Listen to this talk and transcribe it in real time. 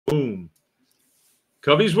Boom.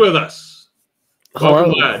 Cubby's with us. Hello.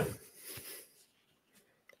 Welcome, lad.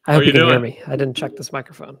 I hope you can hear me. I didn't check this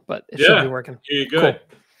microphone, but it should be working. You're good.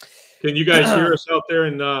 Cool. Can you guys hear us out there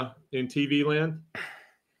in TV land?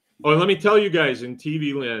 Oh, and let me tell you guys in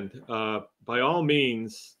TV land, by all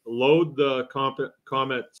means, load the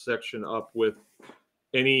comment section up with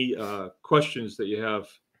any questions that you have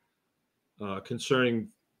concerning,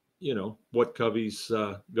 what Covey's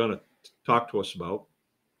going to talk to us about.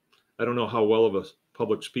 I don't know how well of a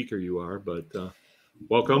public speaker you are, but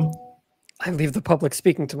welcome. I leave the public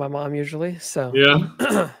speaking to my mom usually, so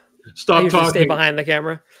yeah. Stop talking. Stay behind the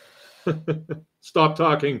camera. Stop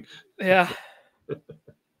talking. Yeah.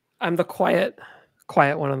 I'm the quiet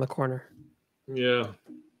one in the corner. Yeah.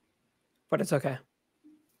 But it's okay.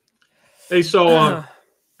 Hey, so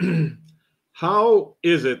how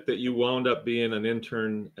is it that you wound up being an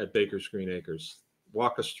intern at Baker's Green Acres?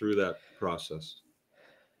 Walk us through that process.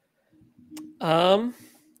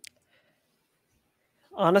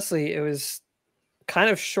 Honestly, it was kind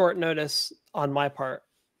of short notice on my part.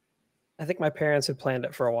 I think my parents had planned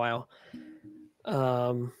it for a while.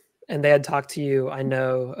 And they had talked to you, I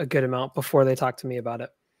know, a good amount before they talked to me about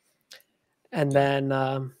it. And then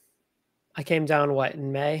I came down,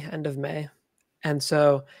 in May, end of May. And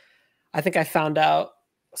so I think I found out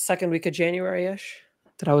second week of January-ish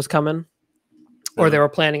that I was coming, or they were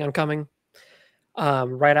planning on coming.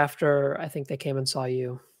 Right after I think they came and saw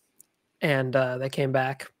you, and they came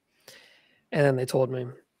back, and then they told me.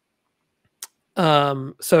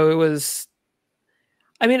 So it was,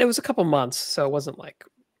 it was a couple months, so it wasn't like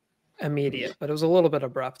immediate, but it was a little bit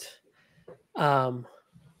abrupt. And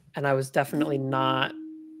I was definitely not,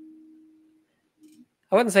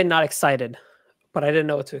 I wouldn't say not excited, but I didn't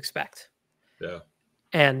know what to expect. Yeah.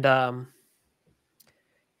 And I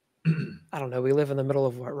don't know, we live in the middle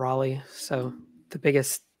of Raleigh, so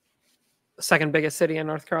second biggest city in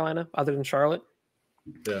North Carolina, other than Charlotte.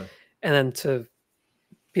 Yeah. And then to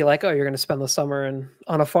be like, oh, you're going to spend the summer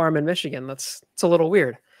on a farm in Michigan. It's a little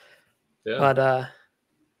weird. Yeah. But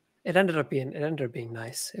it ended up being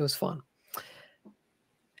nice. It was fun.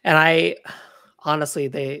 And honestly,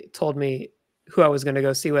 they told me who I was going to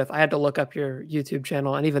go see with. I had to look up your YouTube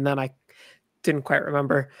channel, and even then I didn't quite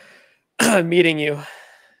remember meeting you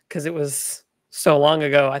because it was so long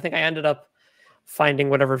ago. I think I ended up finding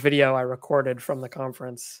whatever video I recorded from the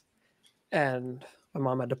conference, and my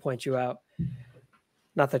mom had to point you out.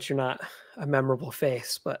 Not that you're not a memorable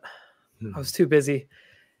face, but I was too busy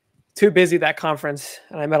that conference,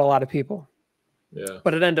 and I met a lot of people. Yeah.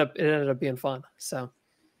 But it ended up being fun. So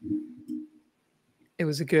it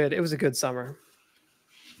was a good summer.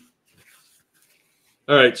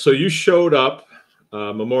 All right. So you showed up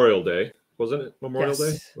Memorial Day, wasn't it? Memorial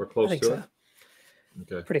Day? Or close to it?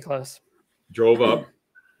 Okay. Pretty close. Drove up.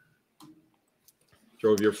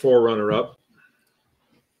 Drove your 4Runner up.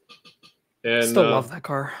 And still love that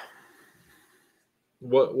car.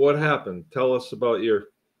 What happened? Tell us about your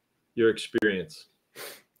experience.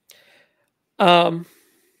 Well,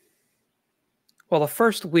 the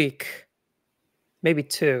first week, maybe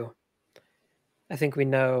two, I think we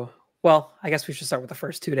know. Well, I guess we should start with the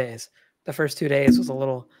first 2 days. The first 2 days was a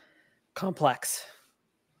little complex.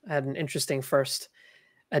 I had an interesting first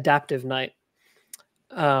adaptive night.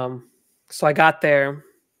 So I got there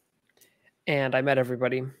and I met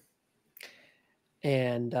everybody.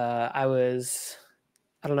 And I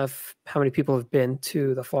don't know how many people have been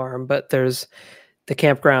to the farm, but there's the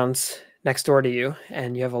campgrounds next door to you,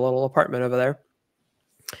 and you have a little apartment over there.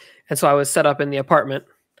 And so I was set up in the apartment,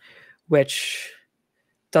 which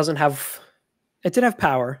did have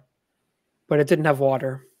power, but it didn't have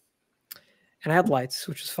water. And I had lights,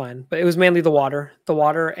 which was fine, but it was mainly the water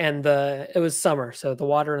and it was summer. So the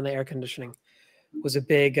water and the air conditioning was a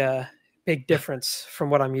big difference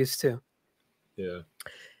from what I'm used to. Yeah.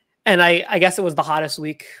 And I guess it was the hottest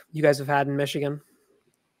week you guys have had in Michigan.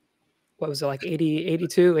 What was it, like 80,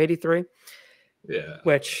 82, 83? Yeah.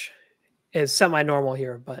 Which is semi-normal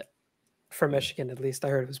here, but for Michigan, at least, I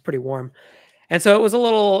heard it was pretty warm. And so it was a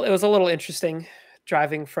little interesting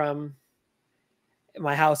driving from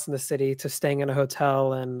my house in the city to staying in a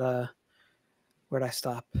hotel. And where'd I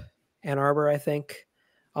stop? Ann Arbor, I think,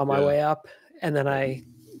 on my way up. And then I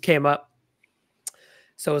came up.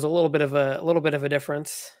 So it was a little bit of a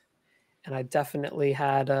difference. And I definitely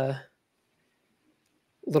had a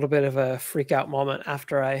little bit of a freak out moment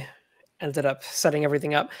after I ended up setting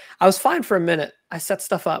everything up. I was fine for a minute. I set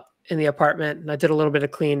stuff up in the apartment and I did a little bit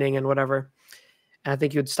of cleaning and whatever. And I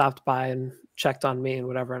think you had stopped by and checked on me and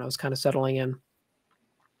whatever. And I was kind of settling in.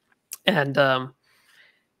 And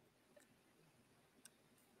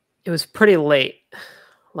it was pretty late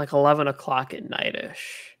like 11 o'clock at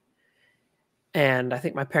night-ish. And I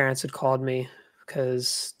think my parents had called me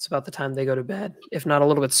because it's about the time they go to bed, if not a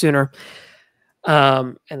little bit sooner.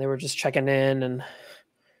 And they were just checking in and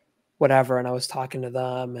whatever. And I was talking to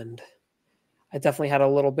them, and I definitely had a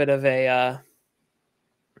little bit of a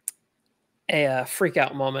freak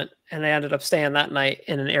out moment. And I ended up staying that night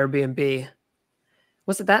in an Airbnb.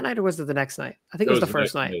 Was it that night or was it the next night? I think it was the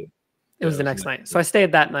first night. It was the next night. So I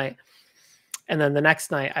stayed that night. And then the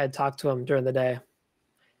next night I had talked to him during the day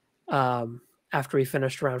after we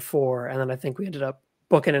finished around 4. And then I think we ended up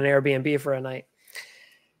booking an Airbnb for a night.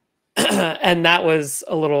 And that was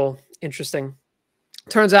a little interesting.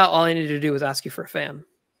 Turns out all I needed to do was ask you for a fan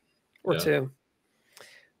or two,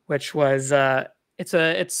 which was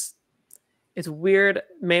it's weird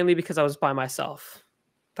mainly because I was by myself.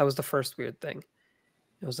 That was the first weird thing.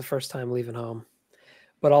 It was the first time leaving home,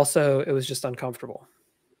 but also it was just uncomfortable.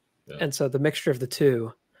 Yeah. And so the mixture of the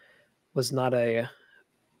two was not a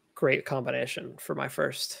great combination for my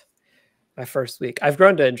first week. I've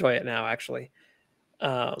grown to enjoy it now, actually.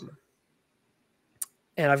 And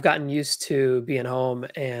I've gotten used to being home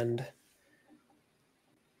and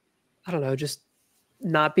I don't know, just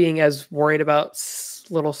not being as worried about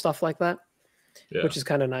little stuff like that, which is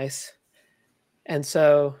kind of nice. And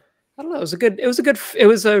so I don't know. It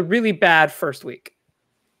was a really bad first week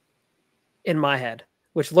in my head,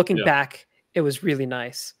 which looking back, it was really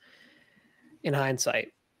nice in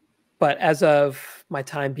hindsight. But as of my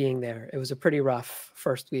time being there, it was a pretty rough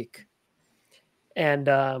first week. And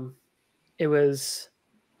it was,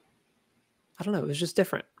 I don't know, it was just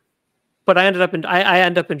different. But I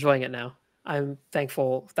end up enjoying it now. I'm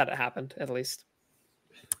thankful that it happened, at least.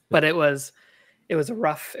 But it was a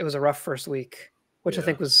rough first week, which I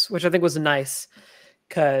think was nice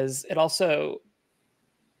because it also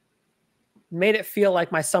made it feel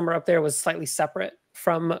like my summer up there was slightly separate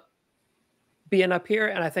from being up here.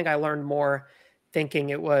 And I think I learned more thinking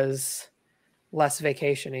it was less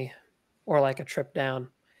vacation-y or like a trip down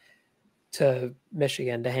to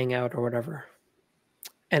Michigan to hang out or whatever.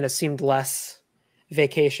 And it seemed less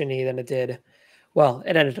vacation-y than it did. Well,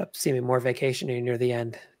 it ended up seeming more vacation-y near the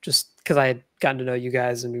end, just because I had gotten to know you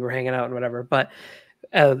guys and we were hanging out and whatever. But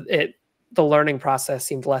the learning process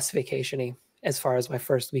seemed less vacation-y as far as my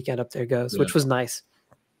first weekend up there goes, which was nice.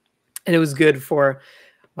 And it was good for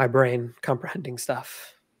my brain comprehending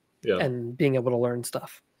stuff and being able to learn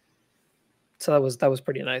stuff. So that was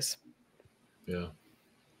pretty nice. Yeah.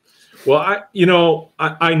 Well,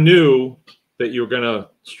 I knew that you were going to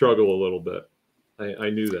struggle a little bit.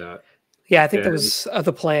 I knew that. Yeah, I think that was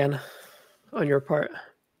the plan on your part.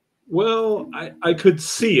 Well, I could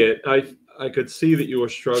see it. I could see that you were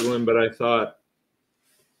struggling, but I thought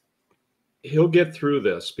he'll get through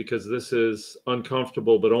this because this is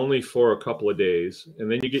uncomfortable, but only for a couple of days. And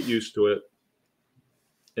then you get used to it.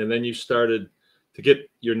 And then you started to get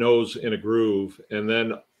your nose in a groove. And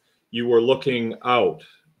then you were looking out,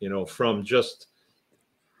 from just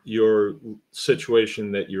your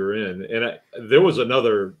situation that you're in. And there was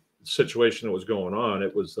another situation that was going on.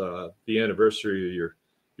 It was the anniversary of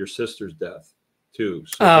your sister's death too.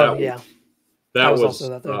 So that was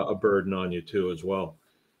a burden on you too as well.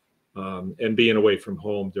 And being away from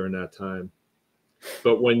home during that time.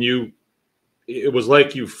 But it was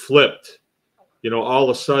like you flipped, all of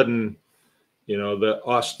a sudden, the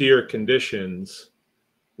austere conditions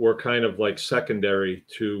were kind of like secondary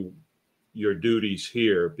to your duties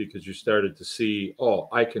here because you started to see,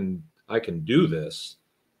 I can do this.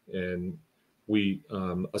 And we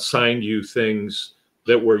assigned you things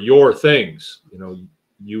that were your things.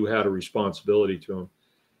 You had a responsibility to them.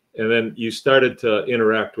 And then you started to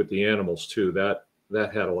interact with the animals too. That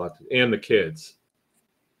had a lot and the kids.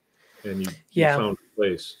 And you found a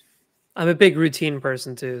place. I'm a big routine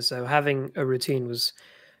person too. So having a routine was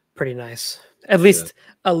pretty nice. At least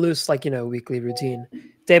a loose, weekly routine.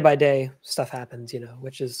 Day by day stuff happens,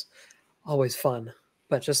 which is always fun.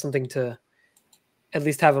 But just something to at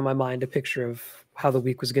least have in my mind a picture of how the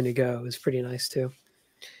week was going to go is pretty nice too.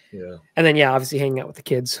 Yeah. And then, obviously hanging out with the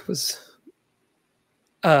kids was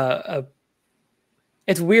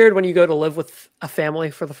it's weird when you go to live with a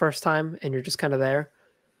family for the first time and you're just kind of there.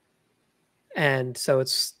 And so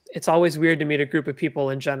it's always weird to meet a group of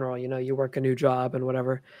people in general. You work a new job and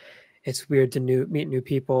whatever. It's weird to meet new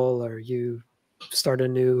people, or you start a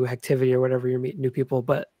new activity or whatever, you're meeting new people,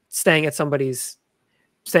 but staying in somebody's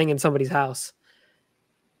house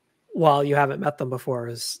while you haven't met them before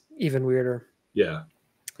is even weirder. Yeah.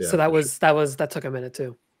 So that took a minute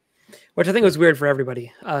too, which I think was weird for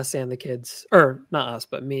everybody, us and the kids, or not us,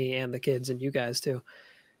 but me and the kids and you guys too.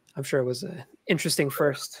 I'm sure it was an interesting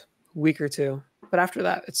first week or two. But after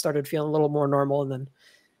that, it started feeling a little more normal, and then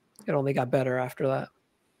it only got better after that.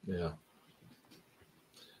 Yeah.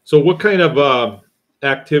 So what kind of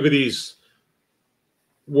activities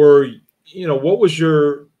were, what was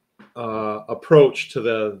your approach to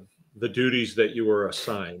the duties that you were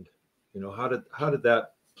assigned? How did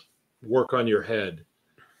that work on your head?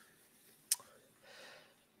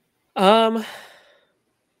 It's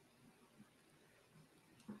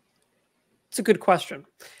a good question.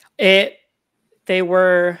 It's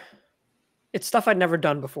stuff I'd never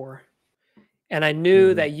done before. And I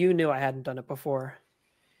knew that you knew I hadn't done it before.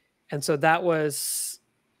 And so that was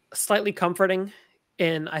slightly comforting.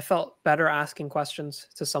 And I felt better asking questions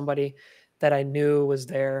to somebody that I knew was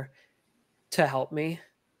there to help me.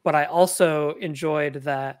 But I also enjoyed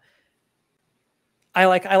that I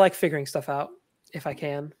like figuring stuff out if I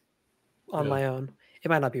can on my own. It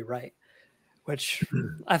might not be right, which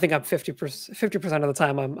I think I'm 50% of the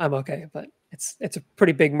time I'm okay, but it's a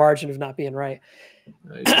pretty big margin of not being right.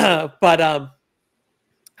 But I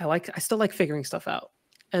still like figuring stuff out.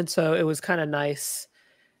 And so it was kind of nice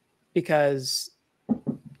because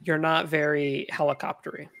you're not very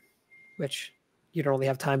helicoptery, which you don't really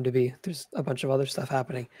have time to be. There's a bunch of other stuff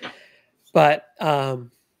happening. But out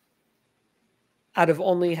of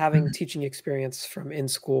only having teaching experience from in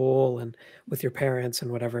school and with your parents and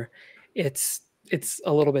whatever, it's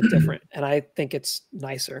a little bit different. And I think it's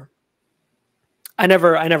nicer. I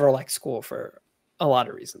never liked school for a lot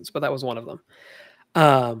of reasons, but that was one of them.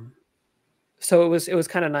 So it was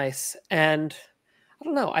kind of nice. And I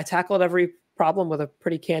don't know, I tackled every problem with a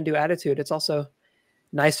pretty can-do attitude. It's also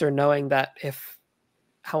nicer knowing that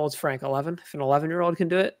how old's Frank? 11? If an 11-year-old can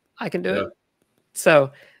do it, I can do it.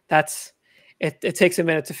 So it takes a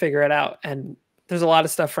minute to figure it out. And there's a lot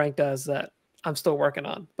of stuff Frank does that I'm still working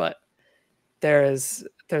on, but there's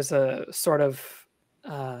a sort of,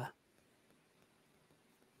 I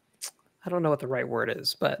don't know what the right word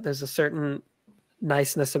is, but there's a certain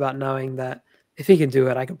niceness about knowing that if he can do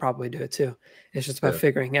it, I can probably do it too. It's just about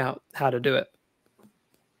figuring out how to do it.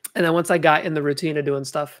 And then once I got in the routine of doing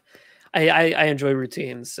stuff, I enjoy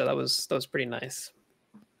routines. So that was pretty nice.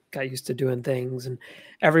 Got used to doing things. And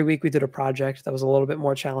every week we did a project that was a little bit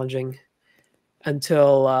more challenging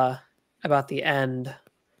until about the end.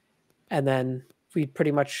 And then I'd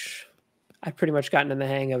pretty much gotten in the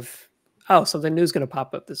hang of, oh, something new is going to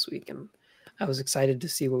pop up this week. And I was excited to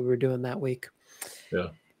see what we were doing that week. Yeah.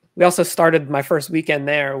 We also started my first weekend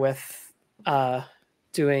there with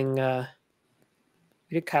doing, we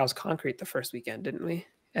did Kyle's concrete the first weekend, didn't we?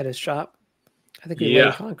 At his shop. I think we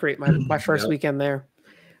laid concrete my first weekend there,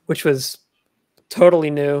 which was totally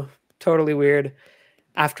new, totally weird.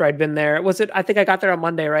 After I'd been there, I think I got there on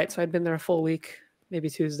Monday, right? So I'd been there a full week, maybe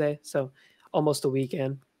Tuesday. So almost a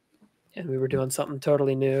weekend. And we were doing something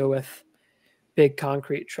totally new with big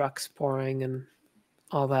concrete trucks pouring and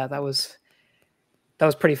all that. That was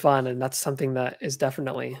pretty fun. And that's something that is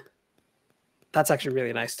that's actually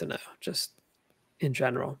really nice to know, just in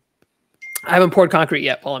general. I haven't poured concrete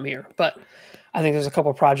yet while I'm here, but I think there's a couple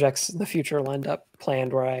of projects in the future lined up,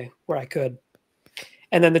 planned where I could.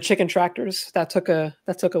 And then the chicken tractors, that took a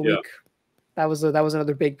week. That was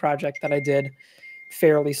another big project that I did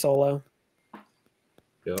fairly solo.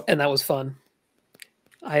 Yeah. And that was fun.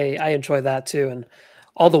 I enjoy that too. And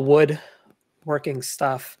all the wood working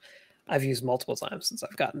stuff I've used multiple times since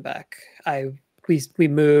I've gotten back. We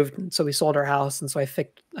moved, and so we sold our house, and so I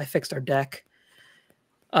fixed our deck.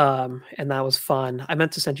 And that was fun. I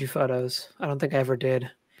meant to send you photos. I don't think I ever did.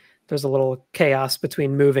 There's a little chaos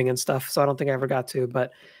between moving and stuff, so I don't think I ever got to,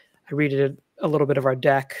 but I redid a little bit of our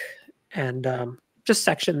deck and just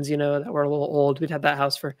sections, that were a little old. We'd had that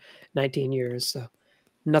house for 19 years, so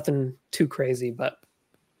nothing too crazy, but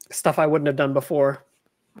stuff I wouldn't have done before.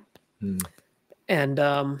 And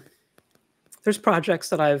there's projects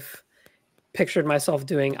that I've pictured myself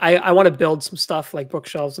doing. I want to build some stuff like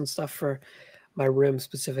bookshelves and stuff for my room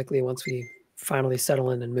specifically once we finally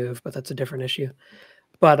settle in and move, but that's a different issue.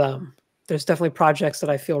 But there's definitely projects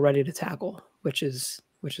that I feel ready to tackle, which is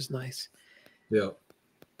nice. Yeah.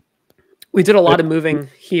 We did a lot of moving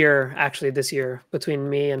here actually this year between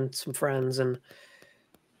me and some friends, and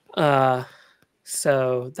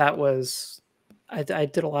so that was I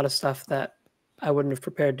did a lot of stuff that I wouldn't have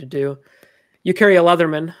prepared to do. You carry a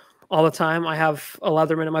Leatherman all the time. I have a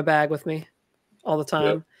Leatherman in my bag with me all the time.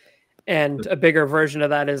 Yep. And a bigger version of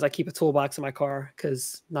that is I keep a toolbox in my car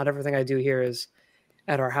because not everything I do here is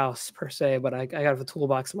at our house per se, but I have a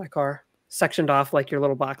toolbox in my car, sectioned off like your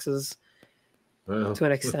little boxes to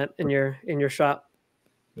an extent in your shop.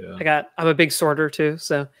 Yeah. I'm a big sorter too,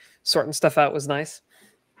 so sorting stuff out was nice.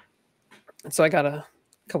 And so I got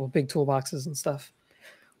couple big toolboxes and stuff,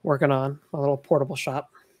 working on my little portable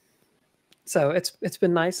shop. So it's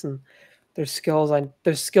been nice, and there's skills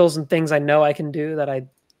and things I know I can do that I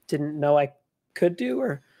didn't know I could do,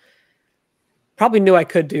 or probably knew I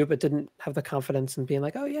could do, but didn't have the confidence in being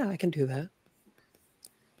like, oh yeah, I can do that.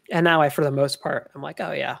 And now for the most part, I'm like,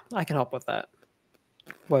 oh yeah, I can help with that.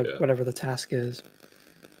 Whatever the task is.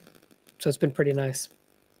 So it's been pretty nice.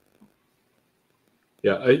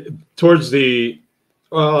 Yeah.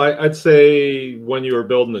 I'd say when you were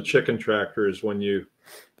building the chicken tractors,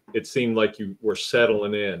 it seemed like you were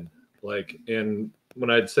settling in, and when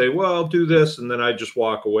I'd say, well, I'll do this, and then I'd just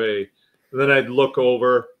walk away, and then I'd look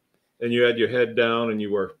over and you had your head down and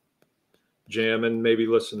you were jamming, maybe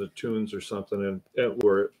listening to tunes or something, and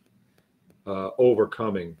were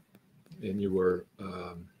overcoming, and you were,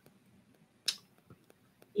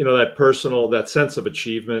 that sense of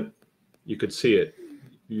achievement, you could see it.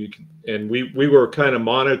 And we were kind of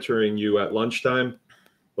monitoring you at lunchtime,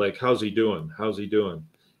 like, how's he doing? How's he doing?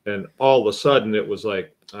 And all of a sudden it was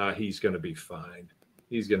like, he's going to be fine.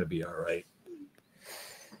 He's going to be all right.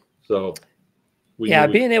 So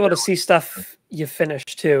being able to see stuff you finish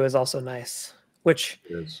too is also nice, which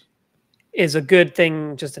is a good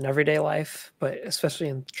thing just in everyday life, but especially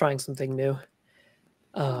in trying something new.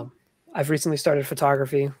 I've recently started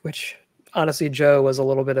photography, which honestly, Joe was a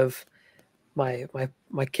little bit of my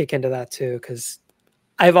kick into that too, because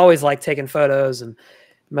I've always liked taking photos and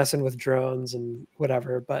messing with drones and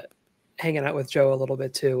whatever, but hanging out with Joe a little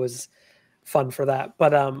bit too was fun for that.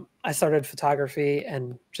 But I started photography,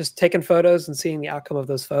 and just taking photos and seeing the outcome of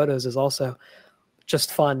those photos is also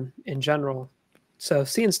just fun in general. So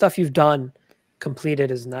seeing stuff you've done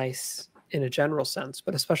completed is nice in a general sense,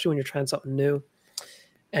 but especially when you're trying something new.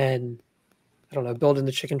 And I don't know, building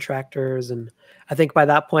the chicken tractors. And I think by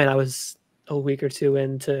that point I was a week or two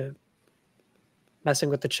into messing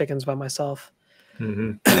with the chickens by myself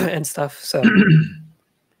and stuff. So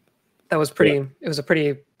that was it was a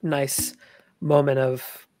pretty nice moment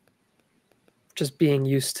of just being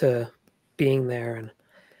used to being there and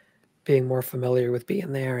being more familiar with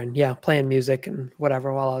being there, and playing music and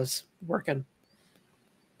whatever while I was working.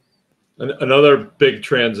 Another big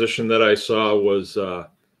transition that I saw was,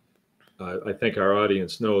 I think our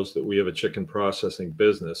audience knows that we have a chicken processing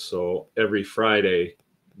business. So every Friday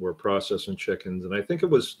we're processing chickens. And I think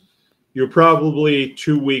you're probably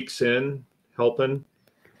 2 weeks in helping.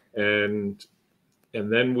 And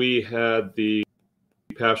then we had the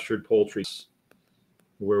pastured poultry,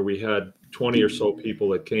 where we had 20 or so people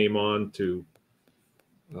that came on to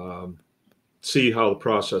see how the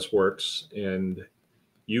process works. And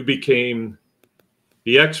you became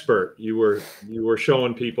the expert. You were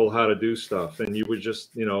showing people how to do stuff, and you were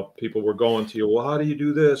just, people were going to you, well, how do you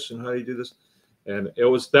do this? And how do you do this? And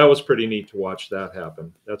that was pretty neat to watch that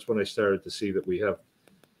happen. That's when I started to see that we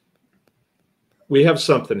have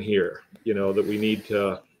something here, that we need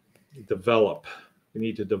to develop. We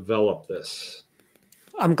need to develop this.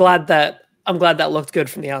 I'm glad that looked good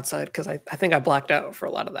from the outside, because I think I blacked out for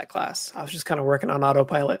a lot of that class. I was just kind of working on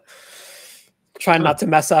autopilot, trying not to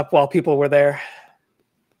mess up while people were there.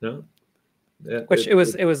 No, it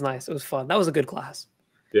was nice. It was fun. That was a good class.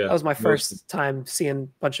 Yeah, that was my first time seeing a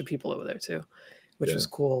bunch of people over there too, which was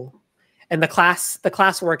cool. And the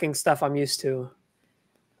class working stuff I'm used to,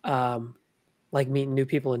 like meeting new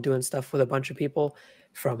people and doing stuff with a bunch of people,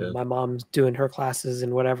 from my mom's doing her classes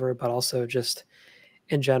and whatever, but also just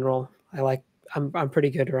in general, I'm pretty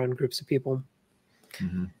good around groups of people.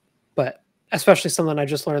 But especially something I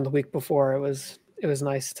just learned the week before, it was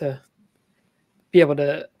nice to be able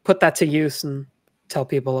to put that to use and tell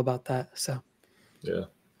people about that. So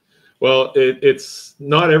well, it's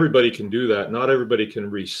not everybody can do that. Not everybody can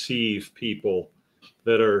receive people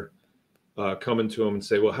that are coming to them and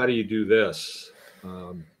say, well, how do you do this?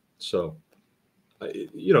 So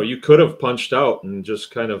you could have punched out and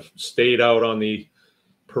just kind of stayed out on the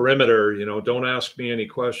perimeter, don't ask me any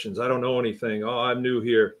questions, I don't know anything, oh, I'm new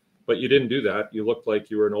here. But you didn't do that. You looked like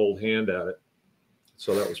you were an old hand at it.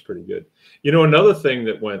 So that was pretty good. Another thing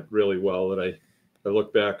that went really well that I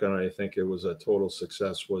look back on, I think it was a total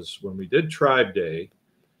success, was when we did Tribe Day.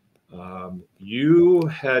 You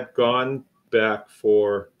had gone back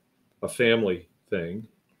for a family thing,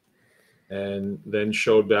 and then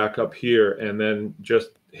showed back up here, and then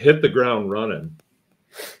just hit the ground running,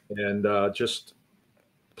 and just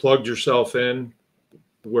plugged yourself in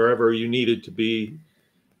wherever you needed to be,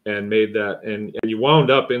 and made that, and you wound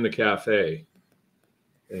up in the cafe.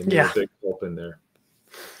 And a big help in there.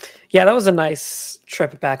 Yeah, that was a nice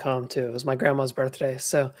trip back home too. It was my grandma's birthday,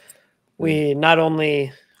 so we not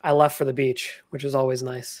only I left for the beach, which is always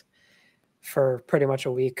nice, for pretty much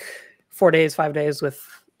a week, 4 days, 5 days with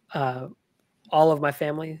all of my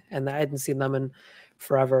family, and I hadn't seen them in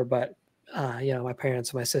forever, but you know, my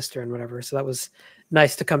parents and my sister and whatever. So that was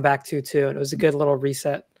nice to come back to too, and it was a good little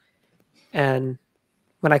reset. And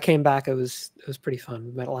when I came back, it was pretty fun.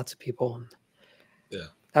 We met lots of people, and yeah,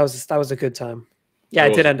 that was a good time. Yeah, I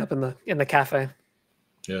did end up in the cafe.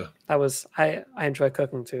 Yeah, that was I enjoy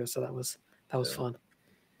cooking too, so that was fun.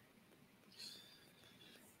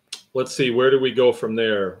 Let's see, where do we go from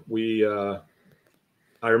there?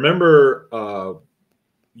 I remember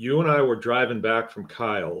you and I were driving back from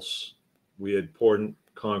Kyle's. We had poured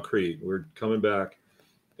concrete. We were coming back,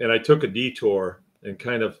 and I took a detour and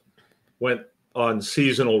kind of went on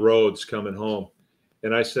seasonal roads coming home.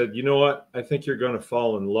 And I said, you know what? I think you're going to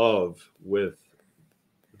fall in love with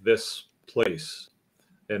this place.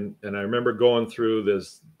 And I remember going through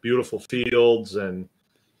this beautiful fields and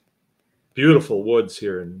beautiful woods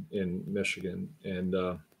here in Michigan. And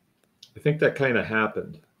I think that kind of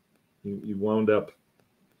happened. You wound up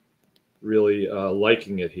really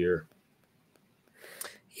liking it here.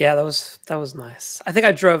 Yeah, that was nice. I think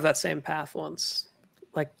I drove that same path once,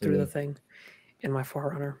 like through the thing in my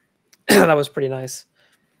 4Runner. That was pretty nice.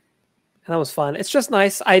 And that was fun. It's just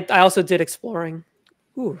nice. I also did exploring.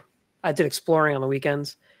 I did exploring on the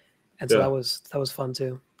weekends. And so that was fun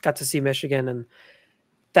too. Got to see Michigan, and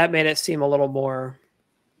that made it seem a little more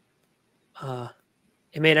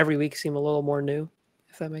it made every week seem a little more new,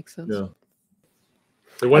 if that makes sense. Yeah.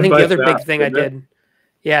 I think the other big thing I did.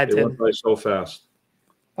 Yeah, it did. Went by so fast.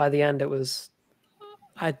 By the end,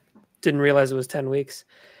 I didn't realize it was 10 weeks.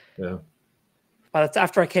 Yeah. But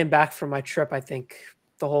after I came back from my trip, I think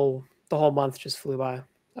the whole month just flew by.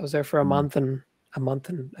 I was there for a month and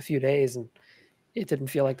a few days, and it didn't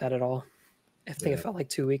feel like that at all. I think it felt like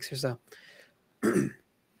 2 weeks or so.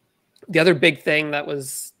 The other big thing that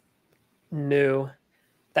was new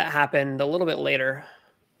that happened a little bit later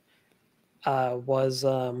was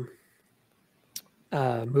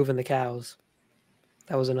moving the cows.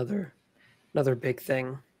 That was another big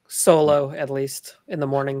thing. Solo, at least in the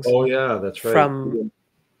mornings. Oh yeah, that's right.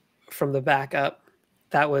 From the back up.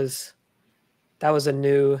 That was a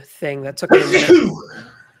new thing that took me a minute.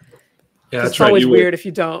 Yeah, it's always weird if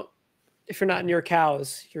you're not near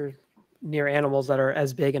cows, you're near animals that are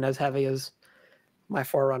as big and as heavy as my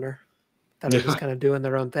 4Runner that are just kind of doing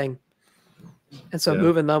their own thing. And so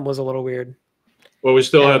moving them was a little weird. Well, we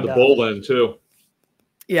still had the bull then too.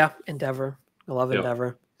 Yeah, Endeavor. I love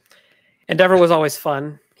Endeavor. Endeavor was always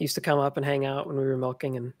fun. He used to come up and hang out when we were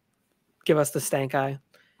milking and give us the stank eye.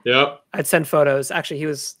 Yeah. I'd send photos. Actually, he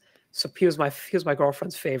was my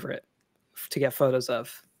girlfriend's favorite to get photos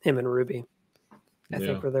of. Him and Ruby, I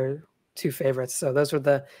think, were their two favorites. So those were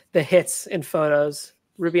the hits in photos.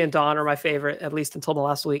 Ruby and Dawn are my favorite, at least until the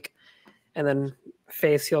last week. And then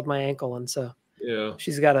Faith healed my ankle, and so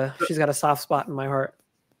she's got a soft spot in my heart.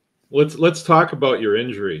 Let's talk about your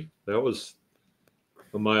injury. That was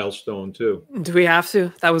a milestone too. Do we have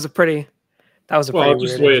to? That was a pretty just weird the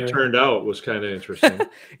way injury. It turned out was kind of interesting.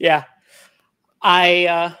 Yeah.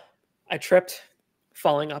 I tripped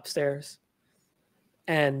falling upstairs,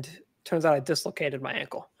 and turns out I dislocated my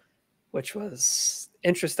ankle, which was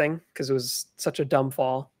interesting because it was such a dumb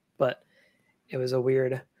fall, but it was a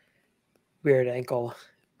weird ankle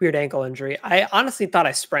injury. I honestly thought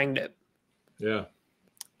I sprained it. Yeah.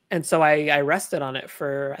 And so I rested on it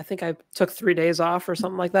for, I think I took 3 days off or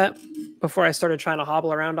something like that before I started trying to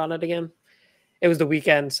hobble around on it again. It was the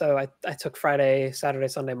weekend, so I took Friday, Saturday,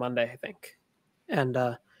 Sunday, Monday, I think. And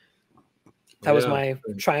that was my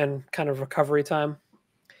try and kind of recovery time,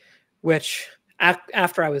 which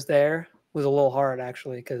after I was there was a little hard,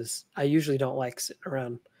 actually, because I usually don't like sitting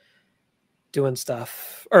around doing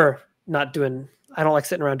stuff, or not doing, I don't like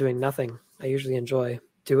sitting around doing nothing. I usually enjoy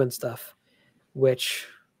doing stuff, which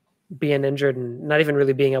being injured and not even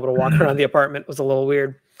really being able to walk around the apartment was a little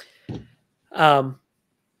weird.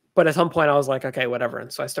 But at some point I was like, okay, whatever.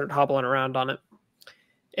 And so I started hobbling around on it,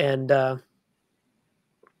 and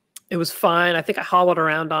it was fine. I think I hobbled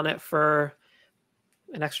around on it for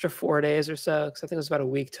an extra 4 days or so, because I think it was about a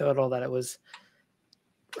week total that it was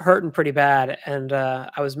hurting pretty bad. And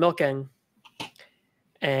I was milking,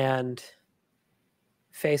 and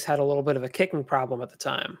Face had a little bit of a kicking problem at the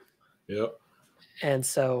time. Yep. And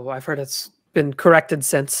so I've heard it's been corrected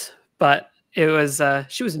since, but it was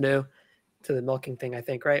she was new to the milking thing, I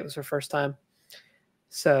think, right? It was her first time.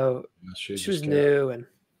 So she was new, and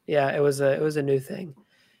it was a new thing.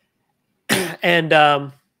 And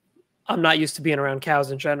I'm not used to being around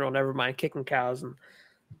cows in general, never mind kicking cows. And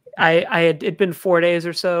it'd been 4 days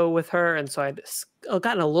or so with her, and so I'd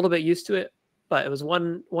gotten a little bit used to it, but it was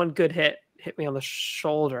one good hit hit me on the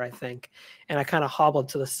shoulder, I think, and I kind of hobbled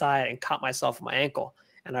to the side and caught myself on my ankle,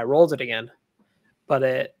 and I rolled it again. But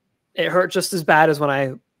it hurt just as bad as when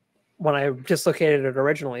I dislocated it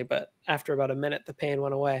originally. But after about a minute, the pain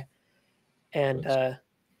went away, and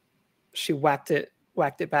she whacked it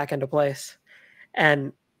back into place.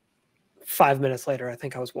 And 5 minutes later, I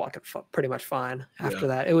think I was walking pretty much fine after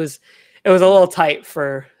that. It was a little tight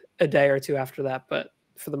for a day or two after that, but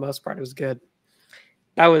for the most part, it was good.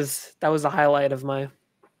 That was the highlight of my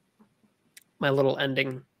little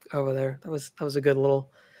ending over there. That was a good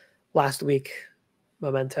little last week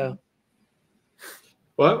memento.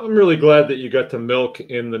 Well, I'm really glad that you got to milk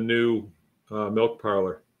in the new milk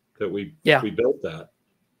parlor that we built that.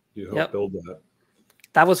 You helped build that.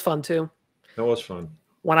 That was fun too. That was fun.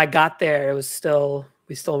 When I got there, we still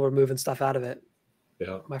were moving stuff out of it.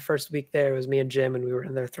 Yeah. My first week there, it was me and Jim, and we were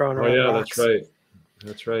in there throwing around. Oh yeah, rocks. that's right.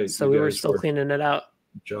 That's right. So we were still cleaning it out.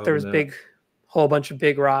 There was whole bunch of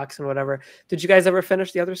big rocks and whatever. Did you guys ever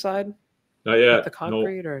finish the other side? Not yet. With the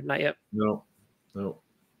concrete or not yet? No.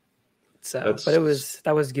 So, but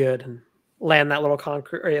that was good, and land that little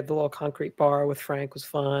the little concrete bar with Frank was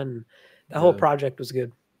fun. The whole project was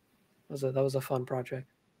good. That was a fun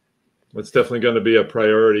project. It's definitely going to be a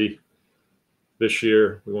priority this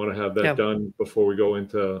year. We want to have that done before we go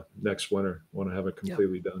into next winter. We want to have it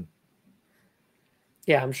completely done.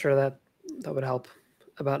 Yeah, I'm sure that would help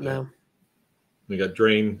about now. We got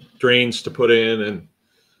drains to put in,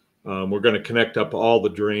 and we're going to connect up all the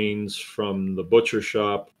drains from the butcher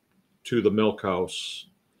shop to the milk house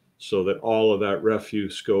so that all of that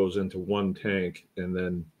refuse goes into one tank, and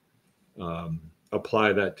then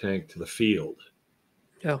apply that tank to the field.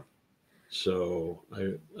 Yeah. So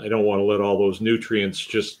I don't want to let all those nutrients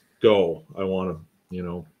just go. I want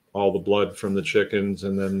to, all the blood from the chickens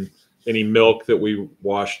and then any milk that we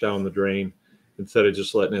wash down the drain, instead of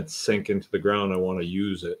just letting it sink into the ground, I want to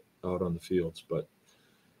use it out on the fields. But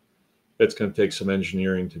it's going to take some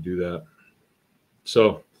engineering to do that.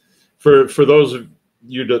 So for those of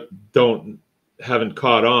you that haven't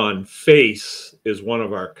caught on, Face is one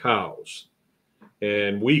of our cows.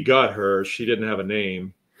 And we got her. She didn't have a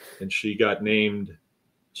name. And she got named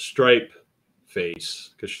Stripe Face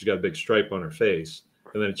because she's got a big stripe on her face.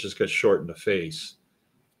 And then it just got shortened to Face.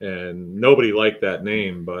 And nobody liked that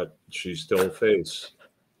name, but she's still Face.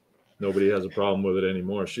 Nobody has a problem with it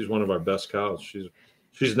anymore. She's one of our best cows.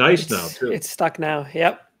 She's nice now, too. It's stuck now.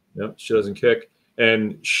 Yep. She doesn't kick.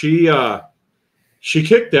 And she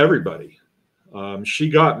kicked everybody. She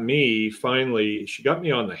got me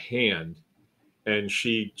on the hand, and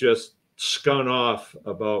she just scun off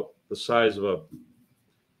about the size of a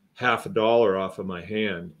 $50 off of my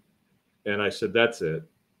hand. And I said, that's it.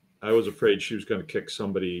 I was afraid she was going to kick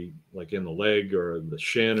somebody like in the leg or the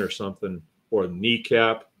shin or something, or the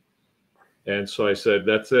kneecap. And so I said,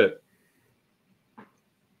 that's it.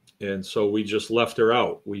 And so we just left her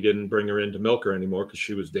out. We didn't bring her in to milk her anymore because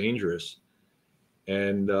she was dangerous.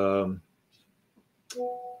 And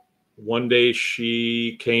one day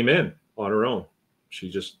she came in on her own. She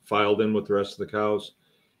just filed in with the rest of the cows.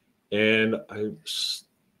 And I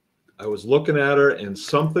was looking at her, and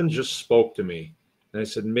something just spoke to me. And I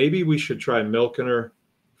said, maybe we should try milking her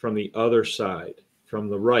from the other side, from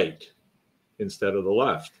the right, instead of the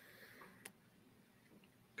left.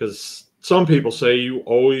 Because some people say you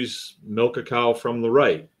always milk a cow from the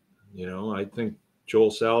right. I think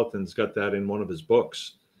Joel Salatin's got that in one of his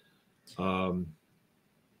books.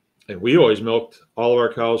 And we always milked all of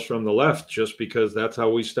our cows from the left just because that's how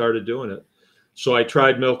we started doing it. So I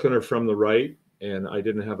tried milking her from the right, and I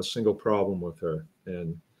didn't have a single problem with her.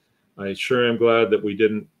 And I sure am glad that we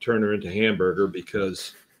didn't turn her into Hamburger,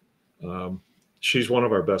 because she's one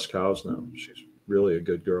of our best cows now. She's really a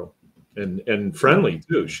good girl, and friendly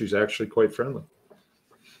too. She's actually quite friendly.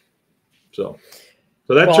 So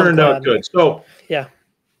that turned out good. So yeah,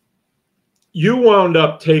 you wound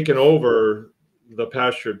up taking over the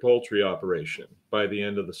pastured poultry operation by the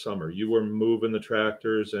end of the summer. You were moving the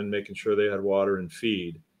tractors and making sure they had water and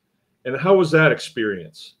feed. And how was that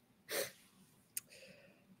experience?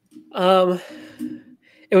 It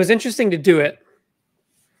was interesting to do it.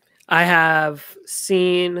 I have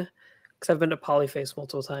seen, because I've been to Polyface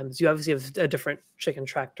multiple times, you obviously have a different chicken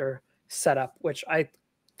tractor setup, which I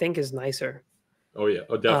think is nicer. Oh yeah,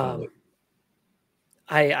 oh definitely.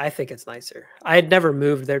 I think it's nicer. I had never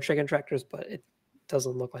moved their chicken tractors, but it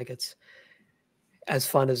doesn't look like it's as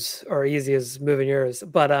fun as or easy as moving yours.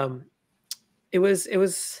 But it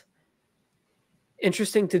was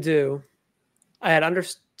interesting to do. I had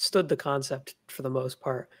understood the concept for the most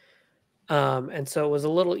part. And so it was a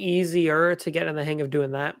little easier to get in the hang of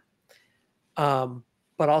doing that.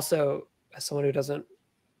 But also as someone who doesn't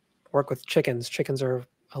work with chickens, chickens are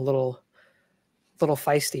a little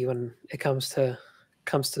feisty when it comes to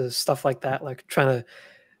stuff like that, like trying to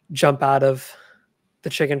jump out of the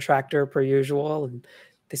chicken tractor per usual. And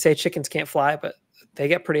they say chickens can't fly, but they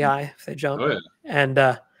get pretty high if they jump. Oh, yeah.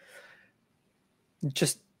 And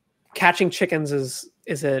just catching chickens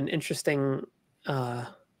is an interesting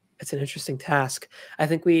it's an interesting task. I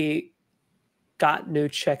think we got new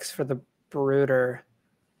chicks for the brooder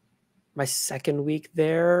my second week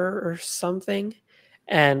there or something,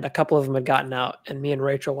 and a couple of them had gotten out, and me and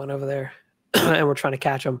Rachel went over there and we're trying to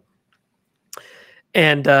catch them.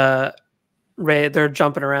 And they're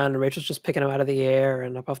jumping around, and Rachel's just picking them out of the air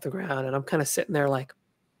and up off the ground, and I'm kind of sitting there like,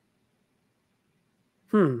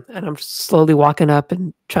 and I'm slowly walking up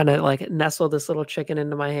and trying to like nestle this little chicken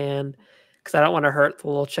into my hand because I don't want to hurt the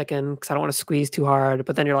little chicken because I don't want to squeeze too hard.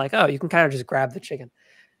 But then you're like, oh, you can kind of just grab the chicken.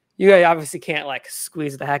 You obviously can't like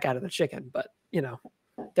squeeze the heck out of the chicken, but you know,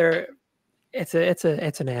 it's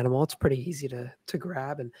an animal. It's pretty easy to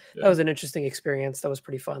grab, and that was an interesting experience. That was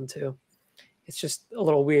pretty fun too. It's just a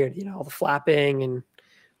little weird, you know, all the flapping and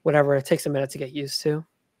whatever. It takes a minute to get used to,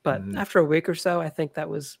 but after a week or so, I think that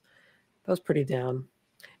was pretty down.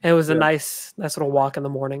 And it was a nice little walk in the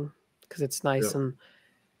morning because it's nice and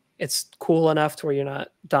it's cool enough to where you're not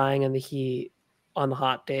dying in the heat on the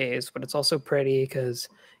hot days, but it's also pretty because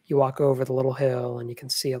you walk over the little hill and you can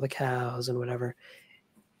see all the cows and whatever.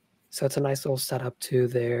 So it's a nice little setup too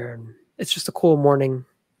there. And it's just a cool morning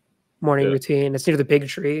routine. It's near the big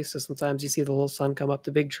tree, so sometimes you see the little sun come up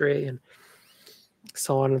the big tree and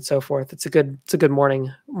so on and so forth. It's a good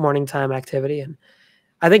morning time activity, and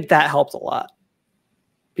I think that helped a lot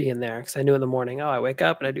being there because I knew in the morning, oh, I wake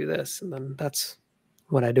up and I do this, and then that's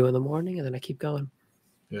what I do in the morning, and then I keep going.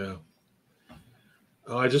 Yeah.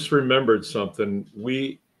 I just remembered something.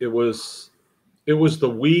 It was the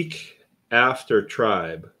week after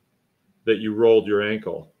Tribe that you rolled your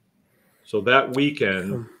ankle. So that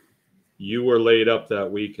weekend, you were laid up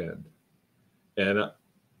that weekend. And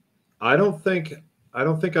I don't think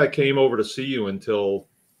I came over to see you until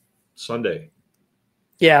Sunday.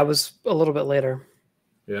 Yeah, it was a little bit later.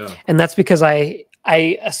 Yeah. And that's because I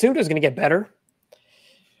assumed it was going to get better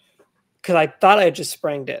because I thought I had just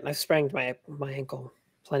sprained it, and I've sprained my ankle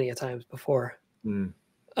plenty of times before. And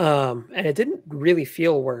it didn't really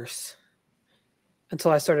feel worse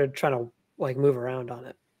until I started trying to like move around on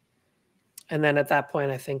it. And then at that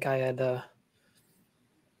point, I think I had, I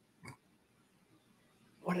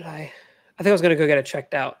think I was going to go get it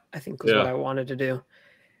checked out, I think was what I wanted to do.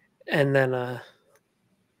 And then I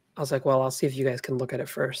was like, well, I'll see if you guys can look at it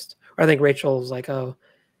first. Or I think Rachel was like, oh,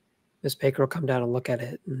 Miss Baker will come down and look at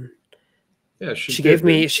it. And yeah, she gave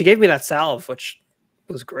me that salve, which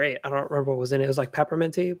was great. I don't remember what was in it. It was like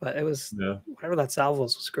pepperminty, but it was whatever that salve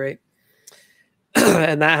was great.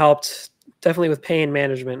 And that helped definitely with pain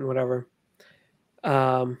management and whatever.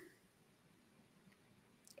 And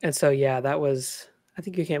so, yeah, that was, I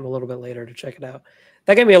think you came a little bit later to check it out.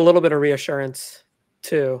 That gave me a little bit of reassurance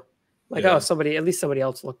too. Like, oh, at least somebody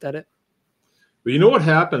else looked at it. But you know what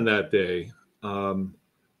happened that day?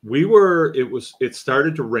 It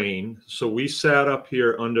started to rain. So we sat up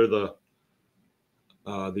here under the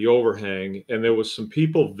overhang, and there was some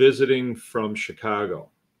people visiting from Chicago.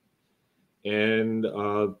 And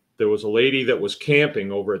there was a lady that was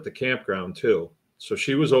camping over at the campground too. So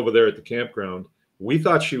she was over there at the campground. We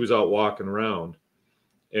thought she was out walking around,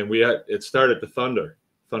 and it started to thunder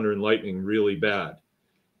and lightning really bad.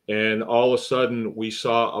 And all of a sudden we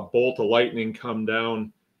saw a bolt of lightning come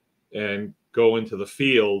down and go into the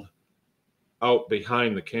field out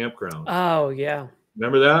behind the campground. Oh yeah.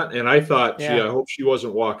 Remember that? And I thought, gee, I hope she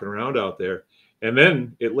wasn't walking around out there. And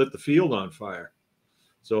then it lit the field on fire.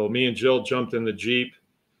 So me and Jill jumped in the Jeep,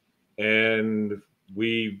 and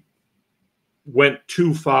we went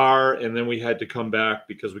too far, and then we had to come back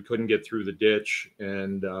because we couldn't get through the ditch.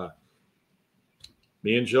 And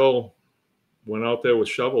me and Jill went out there with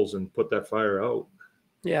shovels and put that fire out.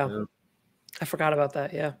 Yeah. I forgot about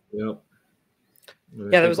that. Yeah. Yeah.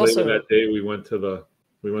 There was also that day we went to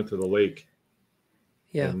the lake.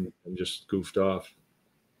 Yeah. And just goofed off.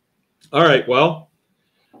 All right. Well,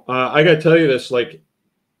 I got to tell you this, like,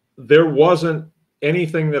 there wasn't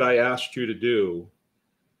anything that I asked you to do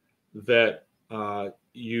that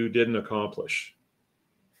you didn't accomplish,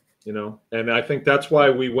 you know? And I think that's why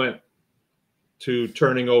we went to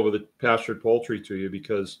turning over the pastured poultry to you,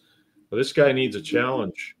 because this guy needs a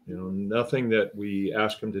challenge. You know, nothing that we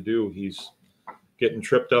ask him to do, he's getting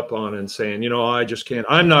tripped up on and saying, you know, I just can't,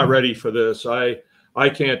 I'm not ready for this. I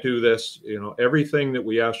can't do this. You know, everything that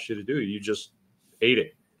we asked you to do, you just ate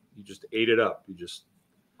it. You just ate it up. You just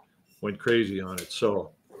went crazy on it.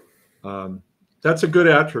 So that's a good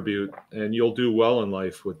attribute, and you'll do well in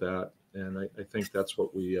life with that. And I think that's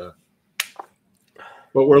what we're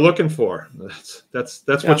looking for. That's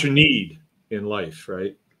what you need in life,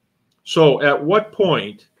 right? So at what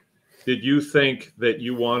point did you think that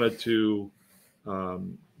you wanted to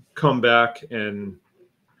come back? And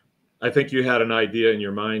I think you had an idea in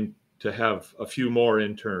your mind to have a few more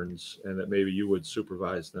interns and that maybe you would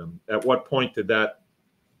supervise them. At what point did that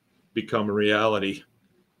become a reality?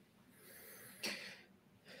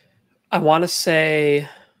 I want to say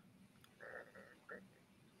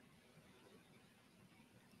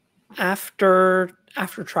after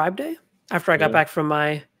Tribe Day, after I got back from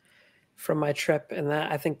my trip, and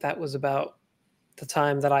that I think that was about the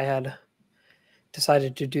time that I had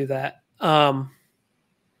decided to do that. There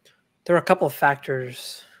were a couple of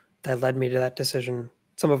factors that led me to that decision.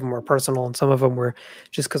 Some of them were personal, and some of them were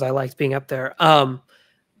just because I liked being up there. I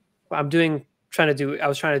was trying to do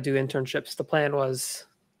internships. The plan was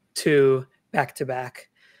 2 back-to-back.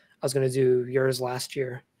 I was going to do yours last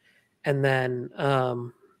year, and then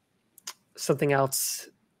something else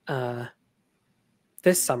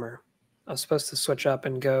this summer. I was supposed to switch up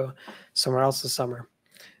and go somewhere else this summer.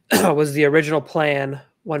 Was the original plan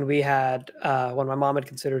when we had when my mom had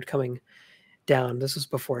considered coming down. This was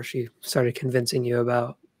before she started convincing you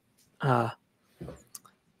about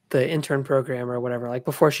the intern program or whatever, like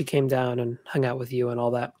before she came down and hung out with you and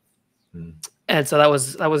all that. And so that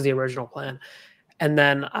was the original plan. And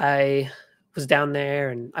then I was down there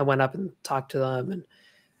and I went up and talked to them, and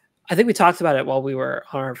I think we talked about it while we were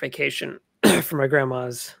on our vacation for my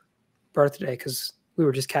grandma's birthday, because we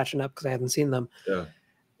were just catching up because I hadn't seen them. Yeah.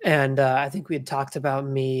 And I think we had talked about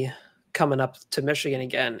me coming up to Michigan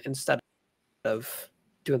again instead of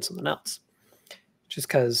doing something else, just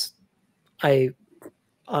because I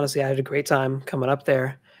had a great time coming up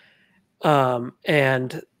there.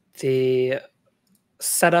 And the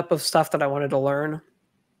setup of stuff that I wanted to learn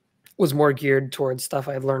was more geared towards stuff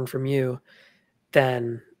I had learned from you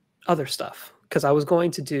than other stuff, because I was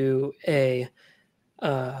going to do a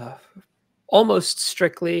almost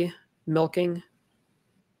strictly milking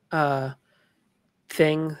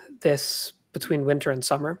thing this between winter and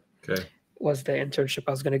summer. Okay. Was the internship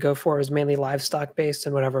I was going to go for. It was mainly livestock based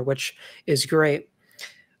and whatever, which is great.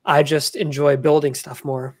 I just enjoy building stuff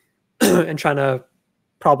more and trying to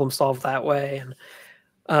problem solve that way.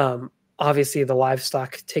 And obviously the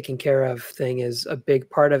livestock taking care of thing is a big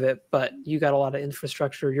part of it, but you got a lot of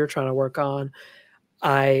infrastructure you're trying to work on.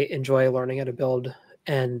 I enjoy learning how to build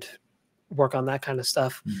and work on that kind of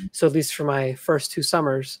stuff. So at least for my first 2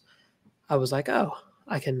 summers, I was like, oh,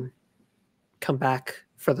 I can come back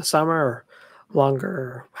for the summer or longer,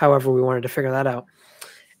 or however we wanted to figure that out.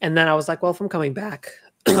 And then I was like, well, if I'm coming back,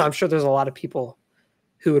 I'm sure there's a lot of people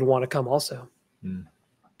who would want to come also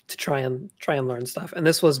to try and learn stuff. And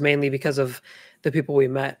this was mainly because of the people we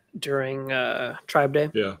met during Tribe Day.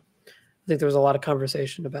 Yeah. I think there was a lot of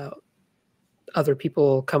conversation about other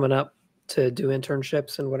people coming up to do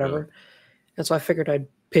internships and whatever. Yeah. And so I figured I'd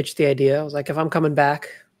pitch the idea. I was like, if I'm coming back,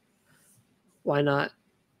 why not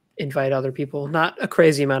invite other people? Not a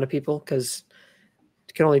crazy amount of people, because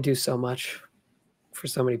you can only do so much for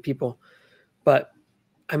so many people. But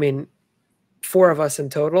I mean, 4 of us in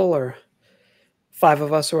total, or 5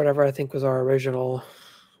 of us or whatever, I think was my original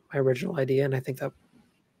idea. And I think that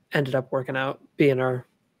ended up working out being our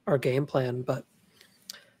game plan. But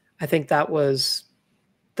I think that was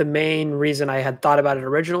the main reason I had thought about it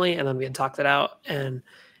originally, and then we had talked it out. And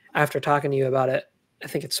after talking to you about it, I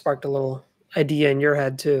think it sparked a little idea in your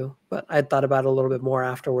head too, but I had thought about it a little bit more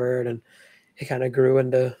afterward, and it kind of grew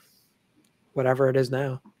into whatever it is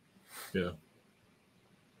now. Yeah.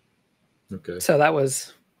 Okay. So that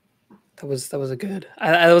was a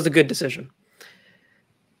good decision.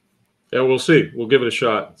 Yeah, we'll see. We'll give it a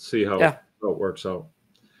shot. See how it works out.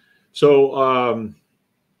 So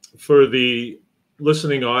for the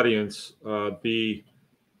listening audience, the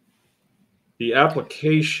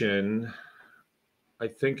application, I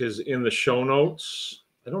think, is in the show notes.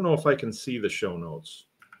 I don't know if I can see the show notes,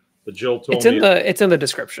 but Jill told me it's in the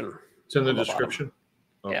description. It's in the description.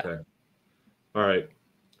 Okay. Yeah. All right.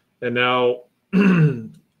 And now,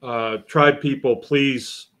 Tribe people,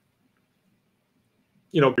 please,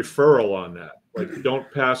 referral on that. Like,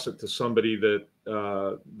 don't pass it to somebody that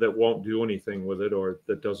won't do anything with it, or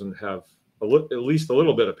that doesn't have at least a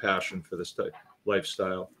little bit of passion for this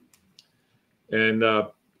lifestyle. And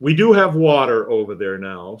we do have water over there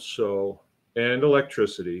now, and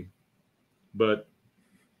electricity, but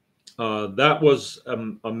that was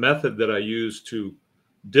a method that I used to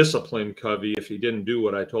discipline Kavi. If he didn't do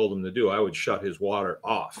what I told him to do, I would shut his water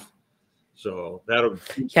off. So that'll.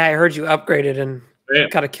 Yeah, I heard you upgraded and Man,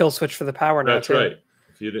 got a kill switch for the power now. That's too. right.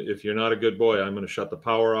 If you're not a good boy, I'm going to shut the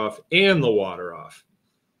power off and the water off.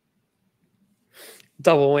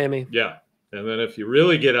 Double whammy. Yeah, and then if you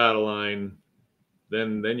really get out of line,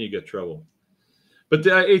 then you get trouble. But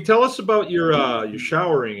hey, tell us about your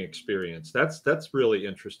showering experience. That's really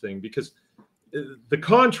interesting because the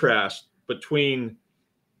contrast between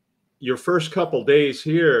your first couple days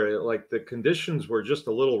here, like the conditions were just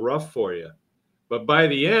a little rough for you, but by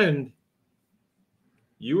the end,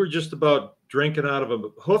 you were just about drinking out of a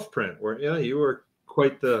hoof print. Where you were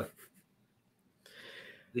quite the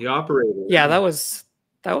operator. Yeah, that was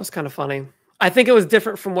kind of funny. I think it was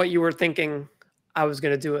different from what you were thinking I was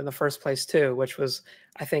going to do it in the first place too, which was,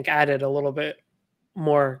 I think, added a little bit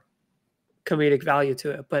more comedic value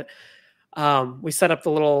to it. But we set up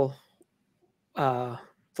the little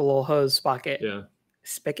hose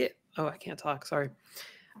spigot. Oh, I can't talk. Sorry.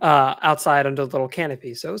 Outside under the little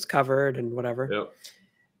canopy, so it was covered and whatever. Yep.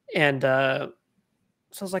 And so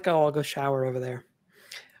I was like, "Oh, I'll go shower over there."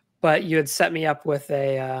 But you had set me up with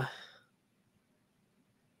a.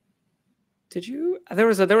 Did you? There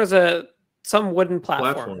was some wooden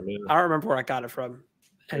platform. Yeah. I don't remember where I got it from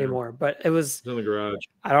anymore, but it was in the garage.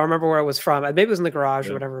 I don't remember where it was from. Maybe it was in the garage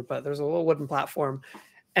or whatever, but there was a little wooden platform.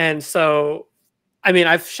 And so, I mean,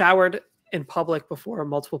 I've showered in public before,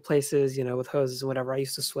 multiple places, with hoses and whatever. I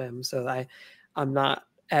used to swim, so I'm not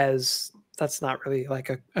that's not really like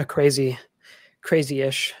a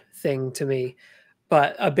crazy-ish thing to me.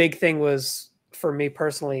 But a big thing was for me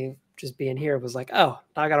personally, just being here was like, oh,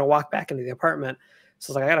 now I got to walk back into the apartment.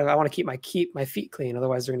 So it's like, I want to keep my feet clean.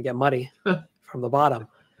 Otherwise they're going to get muddy from the bottom.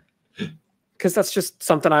 Cause that's just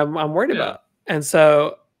something I'm worried about. And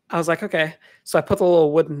so I was like, okay. So I put the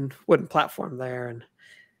little wooden platform there and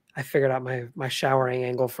I figured out my showering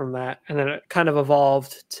angle from that. And then it kind of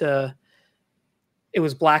evolved to, it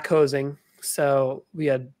was black hosing. So we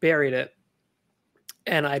had buried it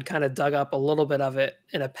and I'd kind of dug up a little bit of it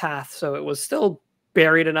in a path. So it was still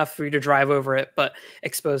buried enough for you to drive over it, but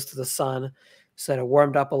exposed to the sun. So it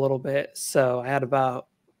warmed up a little bit. So I had about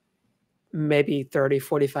maybe 30,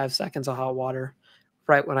 45 seconds of hot water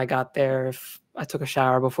right when I got there. If I took a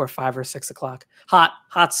shower before 5 or 6 o'clock,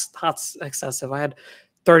 hot's excessive. I had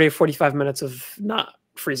 30 or 45 minutes of not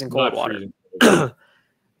freezing cold water.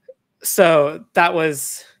 So that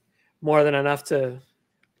was more than enough to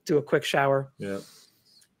do a quick shower. Yeah.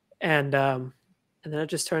 And then it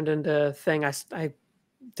just turned into a thing. I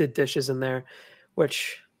did dishes in there,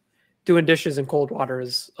 which doing dishes in cold water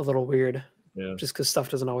is a little weird. Yeah. Just because stuff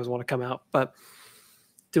doesn't always want to come out. But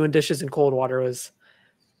doing dishes in cold water it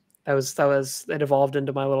evolved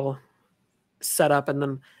into my little setup. And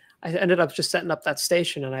then I ended up just setting up that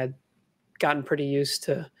station, and I had gotten pretty used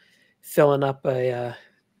to filling up a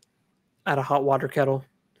hot water kettle,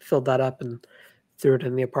 filled that up and threw it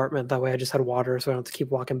in the apartment. That way I just had water, so I don't have to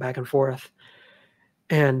keep walking back and forth.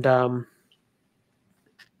 And I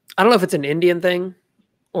don't know if it's an Indian thing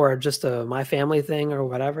or just my family thing or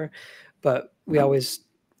whatever, but we always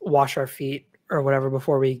wash our feet or whatever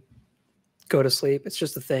before we go to sleep. It's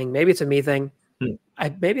just a thing. Maybe it's a me thing.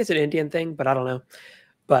 Maybe it's an Indian thing, but I don't know.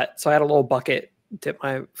 But so I had a little bucket,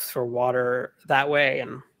 for water that way,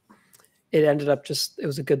 and it ended up it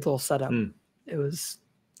was a good little setup. It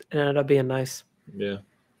ended up being nice. Yeah.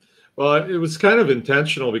 Well, it was kind of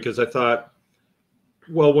intentional because I thought,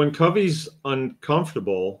 well, when Kavi's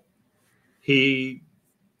uncomfortable, he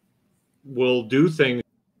will do things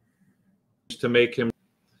to make him,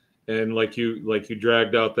 and like you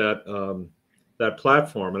dragged out that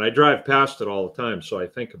platform, and I drive past it all the time, so I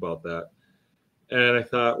think about that. And I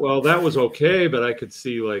thought, well, that was okay, but I could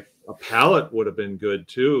see like a pallet would have been good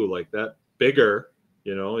too, like that bigger,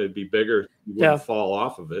 it'd be bigger, you wouldn't fall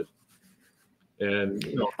off of it. And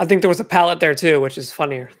I think there was a pallet there too, which is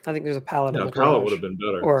funnier. I think there's a pallet. Yeah, a pallet would have been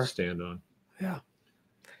better to stand on. Yeah.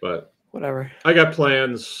 But whatever. I got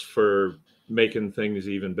plans for making things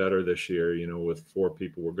even better this year. With 4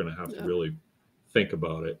 people, we're going to have to really think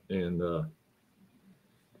about it. And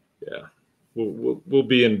we'll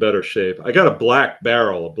be in better shape. I got a black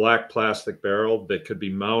plastic barrel that could be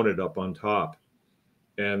mounted up on top,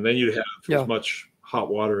 and then you'd have as much hot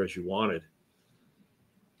water as you wanted,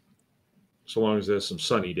 so long as there's some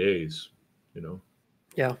sunny days,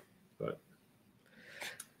 Yeah. But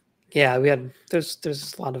yeah, there's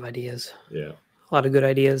a lot of ideas. Yeah. A lot of good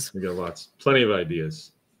ideas. We got plenty of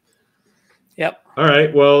ideas. Yep. All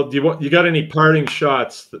right. Well, you got any parting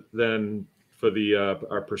shots then for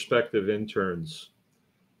our prospective interns?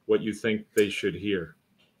 What you think they should hear?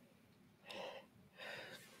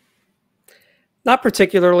 Not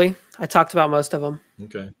particularly. I talked about most of them.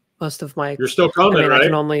 Okay. most of my. You're still coming, I mean, right? I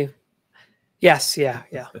can only. Yes, yeah.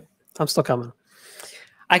 I'm still coming.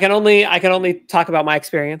 I can only talk about my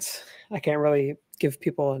experience. I can't really give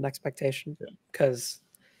people an expectation because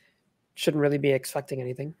shouldn't really be expecting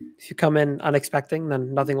anything. If you come in unexpecting,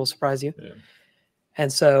 then nothing will surprise you. Yeah.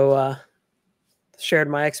 And so shared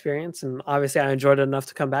my experience, and obviously I enjoyed it enough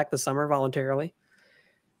to come back this summer voluntarily.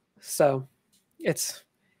 So it'll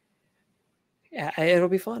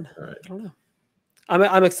be fun. All right. I don't know.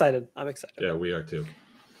 I'm excited. I'm excited. Yeah, we are too.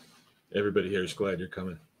 Everybody here is glad you're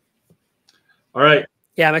coming. All right.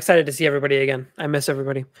 Yeah, I'm excited to see everybody again. I miss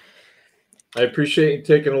everybody. I appreciate you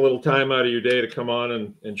taking a little time out of your day to come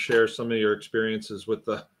on and share some of your experiences with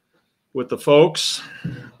the folks.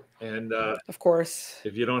 And of course,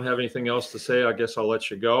 if you don't have anything else to say, I guess I'll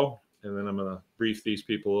let you go. And then I'm going to brief these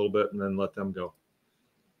people a little bit and then let them go.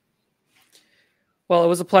 Well, it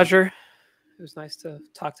was a pleasure. It was nice to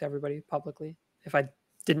talk to everybody publicly. If I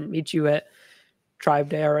didn't meet you at Tribe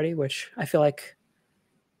Day already, which I feel like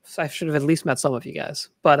I should have at least met some of you guys.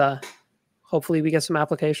 But hopefully we get some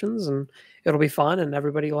applications and it'll be fun and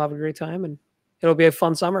everybody will have a great time and it'll be a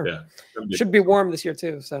fun summer. Yeah. Should be warm this year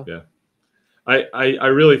too. So yeah. I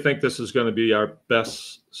really think this is going to be our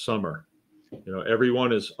best summer. You know,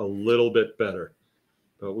 everyone is a little bit better,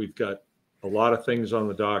 but we've got a lot of things on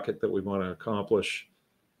the docket that we want to accomplish.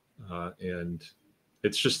 And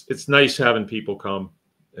it's nice having people come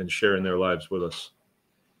and sharing their lives with us.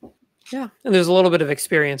 Yeah. And there's a little bit of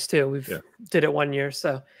experience too. We've did it 1 year.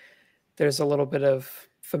 So there's a little bit of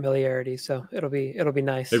familiarity. So it'll be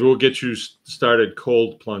nice. Maybe we'll get you started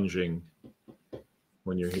cold plunging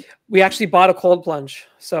when you're here. We actually bought a cold plunge.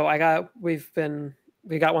 So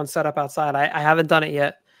we got one set up outside. I haven't done it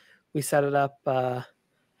yet. We set it up a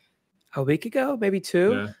week ago, maybe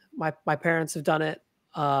 2. Yeah. My parents have done it.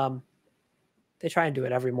 They try and do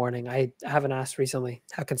it every morning. I haven't asked recently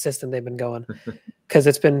how consistent they've been going because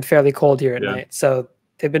it's been fairly cold here at night. So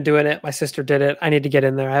they've been doing it. My sister did it. I need to get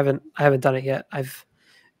in there. I haven't done it yet. I've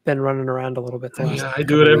been running around a little bit. I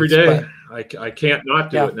do it every day. I can't not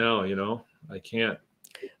do it now. You know, I can't.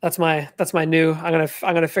 That's my new. I'm gonna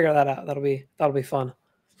figure that out. That'll be fun.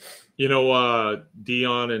 You know,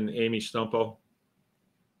 Dion and Amy Stumpo.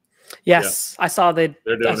 Yes, I saw I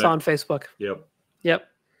saw on Facebook. Yep.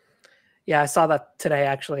 Yeah, I saw that today.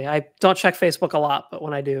 Actually, I don't check Facebook a lot, but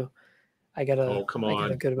when I do, I get a. Oh, come on!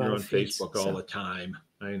 Get a good amount You're on of feeds, Facebook all the time.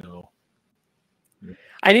 I know.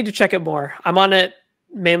 I need to check it more. I'm on it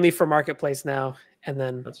mainly for Marketplace now, and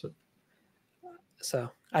then that's it. So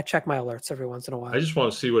I check my alerts every once in a while. I just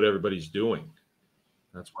want to see what everybody's doing.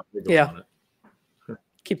 That's why I go on it.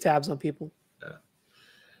 Keep tabs on people. Yeah.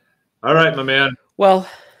 All right, my man. Well,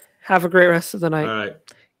 have a great rest of the night. All right.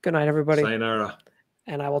 Good night, everybody. Sayonara.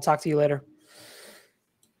 And I will talk to you later.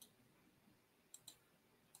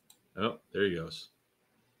 Oh, there he goes.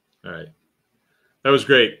 All right. That was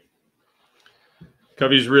great.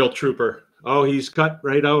 Kavi's a real trooper. Oh, he's cut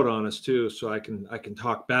right out on us too, so I can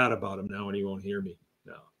talk bad about him now and he won't hear me.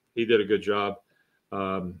 No, he did a good job.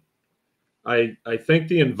 I think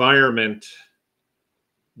the environment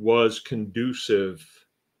was conducive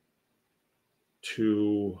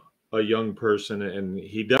to a young person, and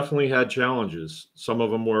he definitely had challenges. Some of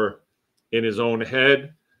them were in his own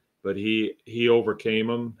head, but he overcame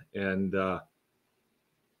them, and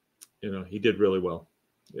he did really well.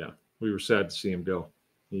 Yeah, we were sad to see him go.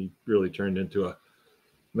 He really turned into a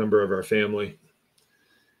member of our family.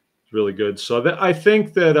 It's really good. So I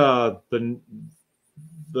think that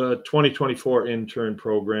the 2024 intern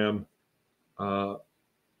program,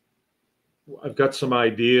 I've got some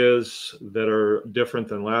ideas that are different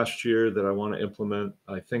than last year that I want to implement.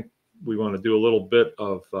 I think we want to do a little bit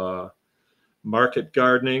of market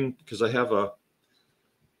gardening, because I have a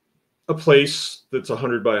place that's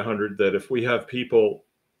 100 by 100 that if we have people,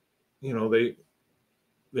 they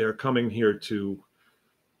are coming here to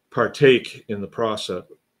partake in the process.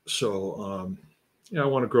 So, I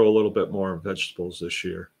want to grow a little bit more vegetables this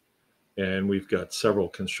year. And we've got several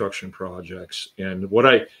construction projects. And the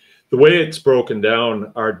way it's broken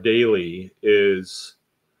down, our daily is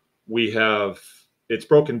it's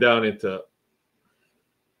broken down into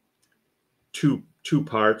two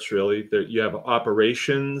parts, really. You have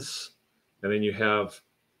operations, and then you have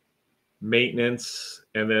maintenance,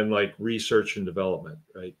 and then like research and development,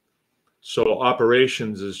 right? So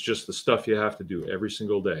operations is just the stuff you have to do every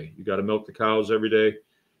single day. You got to milk the cows every day.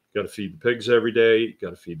 You got to feed the pigs every day. You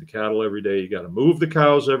got to feed the cattle every day. You got to move the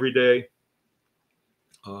cows every day.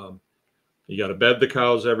 You got to bed the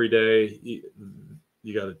cows every day.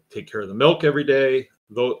 You got to take care of the milk every day.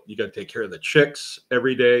 You got to take care of the chicks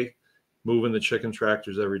every day, moving the chicken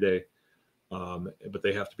tractors every day. but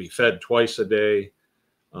they have to be fed twice a day.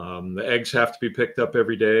 The eggs have to be picked up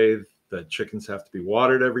every day. The chickens have to be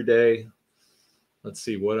watered every day. Let's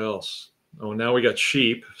see, what else? Oh, now we got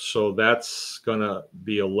sheep. So that's going to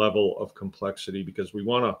be a level of complexity because we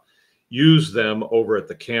want to use them over at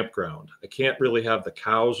the campground. I can't really have the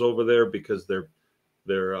cows over there because their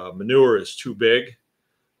manure is too big.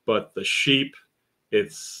 But the sheep,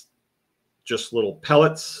 it's just little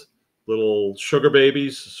pellets, little sugar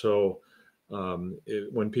babies. So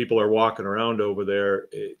when people are walking around over there,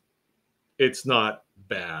 it's not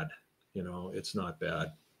bad. You know, it's not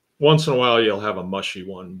bad. Once in a while, you'll have a mushy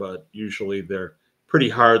one, but usually they're pretty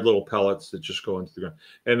hard little pellets that just go into the ground.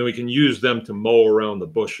 And then we can use them to mow around the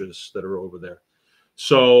bushes that are over there.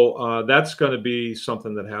 So that's going to be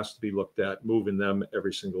something that has to be looked at, moving them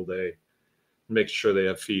every single day, make sure they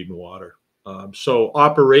have feed and water. So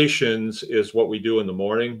operations is what we do in the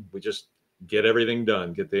morning. We just get everything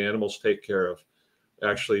done, get the animals taken care of.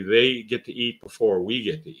 Actually, they get to eat before we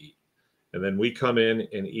get to eat. And then we come in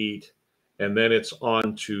and eat, and then it's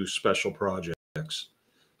on to special projects.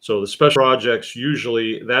 So the special projects,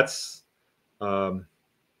 usually that's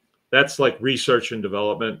like research and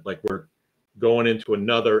development. Like we're going into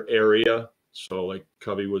another area. So like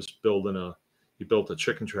Kavi was he built a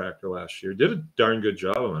chicken tractor last year. Did a darn good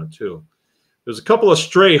job on it too. There's a couple of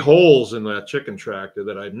stray holes in that chicken tractor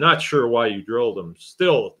that I'm not sure why you drilled them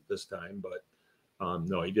still this time, but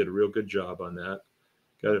no, he did a real good job on that.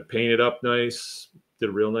 Got it painted up nice, did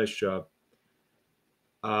a real nice job.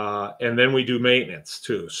 And then we do maintenance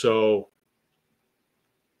too. So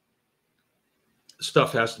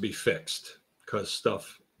stuff has to be fixed because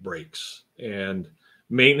stuff breaks. And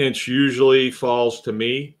maintenance usually falls to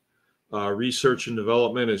me. Research and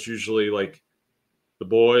development is usually like the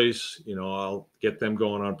boys, you know, I'll get them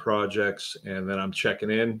going on projects and then I'm checking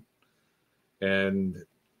in, and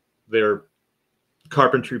their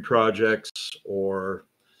carpentry projects or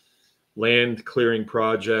land clearing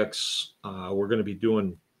projects. We're going to be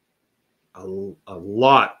doing a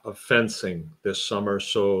lot of fencing this summer,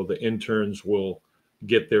 so the interns will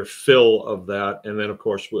get their fill of that. And then of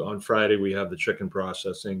course on Friday we have the chicken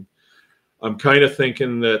processing. I'm kind of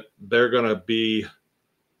thinking that they're going to be,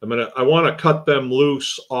 I want to cut them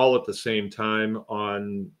loose all at the same time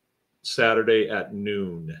on Saturday at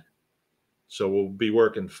noon. So we'll be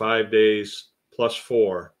working 5 days plus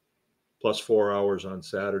 4 hours on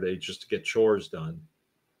Saturday just to get chores done,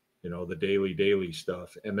 you know, the daily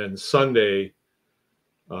stuff. And then Sunday,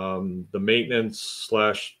 the maintenance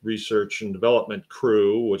 / research and development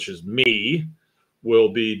crew, which is me, will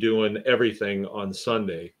be doing everything on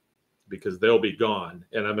Sunday because they'll be gone.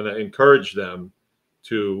 And I'm going to encourage them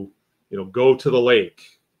to, you know, go to the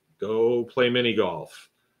lake, go play mini golf,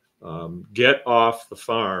 get off the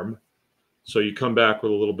farm. So you come back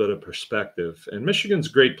with a little bit of perspective. And Michigan's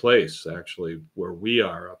a great place, actually, where we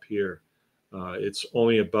are up here. It's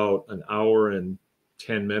only about an hour and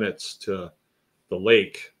 10 minutes to the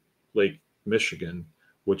Lake Michigan,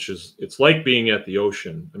 which is, it's like being at the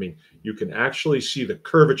ocean. I mean, you can actually see the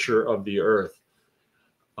curvature of the earth.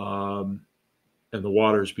 And the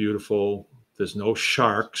water is beautiful. There's no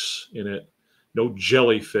sharks in it, no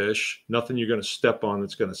jellyfish, nothing you're going to step on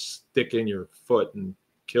that's going to stick in your foot and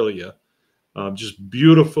kill you. Just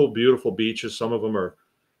beautiful, beautiful beaches. Some of them are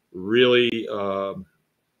really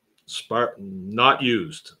not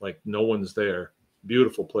used, like no one's there.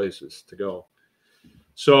 Beautiful places to go.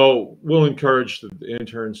 So we'll encourage the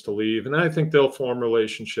interns to leave, and I think they'll form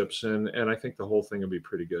relationships, and I think the whole thing will be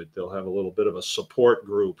pretty good. They'll have a little bit of a support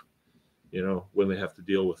group, you know, when they have to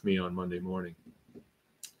deal with me on Monday morning.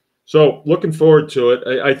 So looking forward to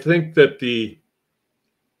it. I think that the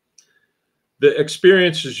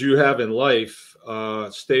experiences you have in life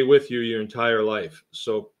stay with you your entire life.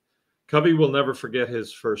 So Kavi will never forget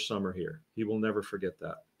his first summer here. He will never forget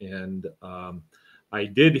that. And I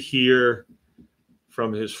did hear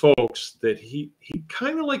from his folks that he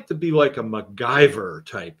kind of liked to be like a MacGyver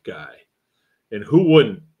type guy. And who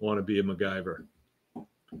wouldn't want to be a MacGyver?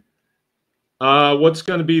 What's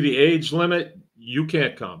going to be the age limit? You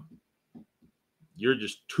can't come. You're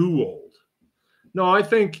just too old. No, I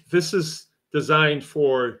think this is designed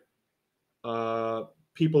for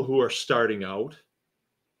people who are starting out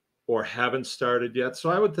or haven't started yet. So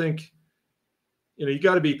I would think, you know, you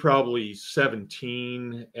got to be probably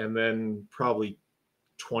 17 and then probably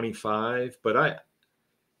 25. But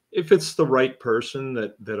if it's the right person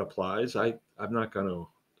that applies, I'm not going to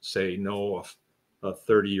say no, a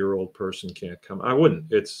 30-year-old person can't come. I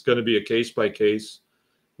wouldn't. It's going to be a case by case.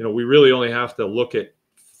 You know, we really only have to look at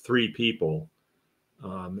 3 people.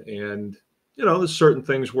 And you know, there's certain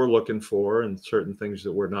things we're looking for and certain things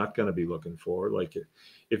that we're not going to be looking for. Like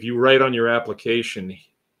if you write on your application,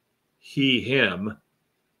 he, him,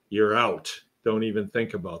 you're out. Don't even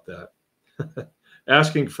think about that.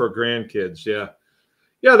 Asking for grandkids. Yeah.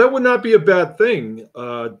 Yeah, that would not be a bad thing.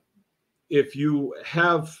 If you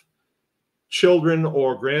have children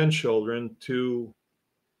or grandchildren, to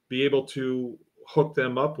be able to hook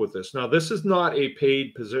them up with this. Now, this is not a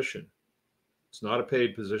paid position. It's not a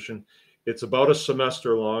paid position. It's about a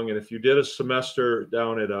semester long. And if you did a semester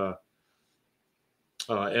down at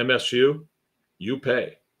MSU, you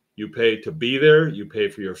pay. You pay to be there, you pay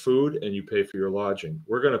for your food, and you pay for your lodging.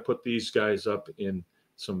 We're going to put these guys up in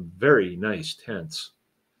some very nice tents.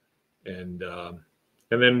 And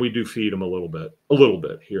then we do feed them a little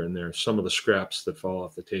bit here and there. Some of the scraps that fall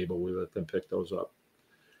off the table, we let them pick those up.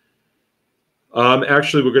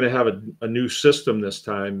 Actually, we're going to have a new system this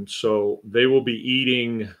time. So they will be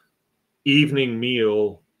eating evening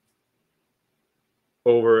meal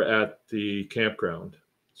over at the campground.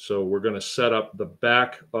 So we're going to set up the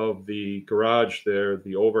back of the garage there,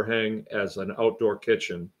 the overhang, as an outdoor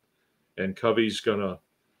kitchen. And Kavi's going to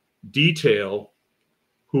detail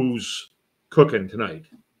who's cooking tonight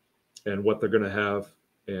and what they're going to have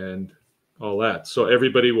and all that. So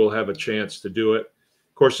everybody will have a chance to do it.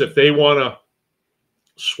 Of course, if they want to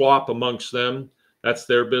swap amongst them, that's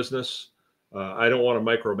their business. I don't want to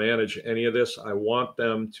micromanage any of this. I want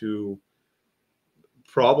them to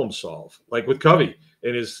problem solve, like with Kavi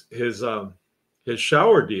and his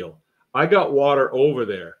shower deal. I got water over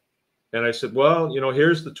there, and I said, well, you know,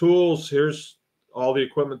 here's the tools, here's all the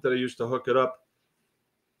equipment that I used to hook it up.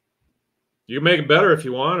 You can make it better if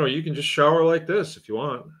you want, or you can just shower like this if you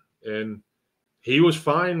want. And he was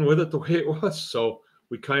fine with it the way it was, so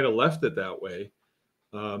we kind of left it that way.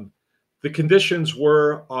 The conditions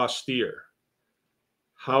were austere.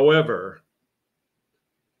 However,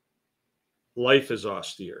 life is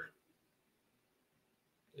austere.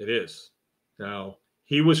 It is. Now,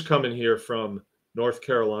 he was coming here from North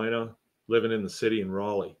Carolina, living in the city in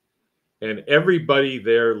Raleigh. And everybody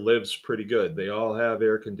there lives pretty good. They all have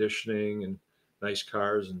air conditioning and nice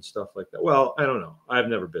cars and stuff like that. Well, I don't know. I've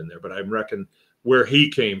never been there, but I reckon where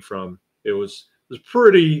he came from, it was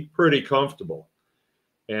pretty comfortable.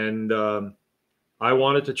 And I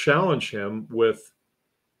wanted to challenge him with,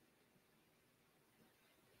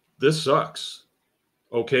 this sucks.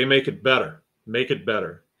 Okay, make it better. Make it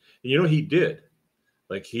better. And you know, he did.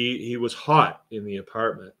 Like he was hot in the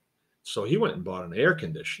apartment. So he went and bought an air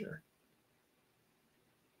conditioner.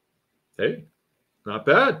 Hey, not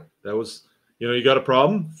bad. That was, you know, you got a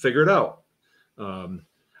problem, figure it out.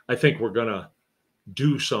 I think we're going to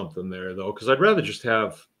do something there, though, because I'd rather just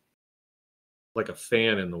have like a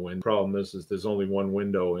fan in the window. Problem is there's only one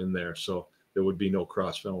window in there, so there would be no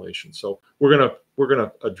cross ventilation. So we're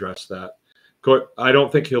gonna address that. I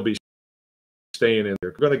don't think he'll be staying in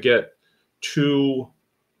there. We're gonna get 2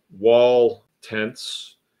 wall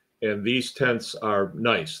tents, and these tents are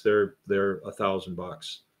nice. They're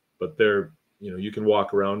 $1,000, but they're, you know, you can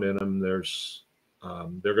walk around in them. There's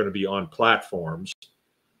they're going to be on platforms,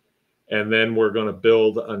 and then we're going to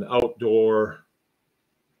build an outdoor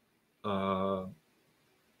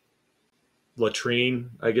latrine,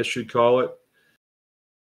 I guess you'd call it.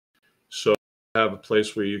 So have a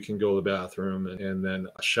place where you can go to the bathroom, and then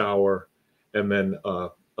a shower, and then a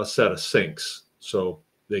set of sinks, so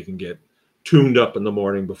they can get tuned up in the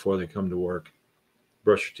morning before they come to work,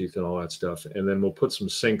 brush your teeth and all that stuff. And then we'll put some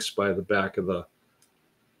sinks by the back of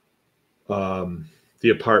the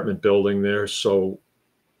apartment building there, so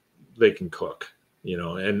they can cook, you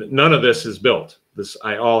know. And none of this is built.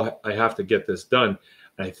 I have to get this done.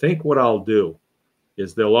 I think what I'll do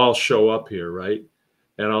is they'll all show up here, right?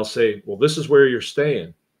 And I'll say, well, this is where you're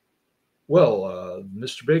staying. Well,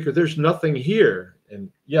 Mr. Baker, there's nothing here.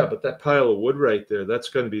 And yeah, but that pile of wood right there, that's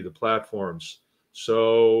going to be the platforms.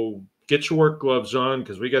 So get your work gloves on,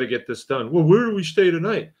 because we got to get this done. Well, where do we stay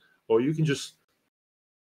tonight? Oh, you can just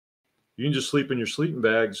sleep in your sleeping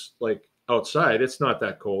bags, like outside. It's not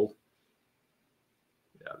that cold.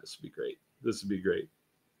 Yeah, this would be great. This would be great.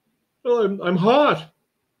 Well, I'm hot.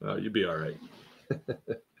 Oh, you'd be all right.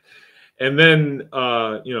 And then,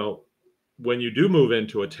 you know, when you do move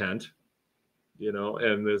into a tent, you know,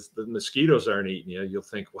 and the mosquitoes aren't eating you, you'll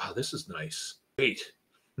think, wow, this is nice. Wait.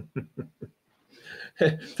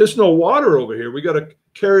 There's no water over here. We got to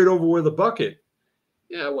carry it over with a bucket.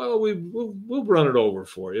 Yeah, well, we'll run it over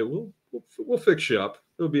for you. We'll fix you up.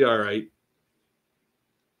 It'll be all right.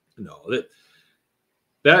 No,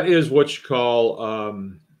 that is what you call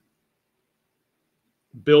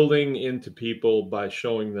building into people by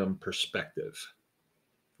showing them perspective.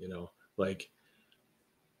 You know, Like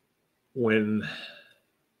when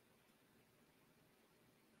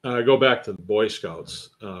I go back to the Boy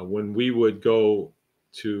Scouts, when we would go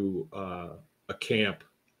to a camp,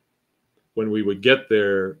 when we would get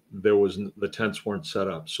there, the tents weren't set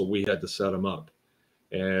up, so we had to set them up,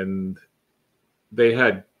 and they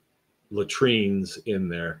had latrines in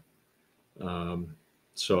there.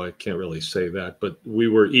 So I can't really say that, but we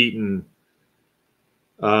were eating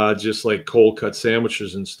just like cold cut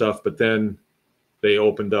sandwiches and stuff. But then they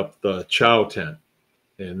opened up the chow tent,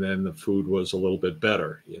 and then the food was a little bit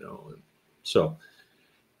better, you know. So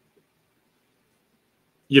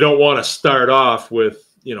you don't want to start off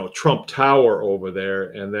with, you know, Trump Tower over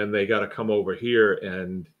there, and then they got to come over here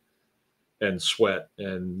and sweat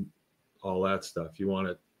and all that stuff. You want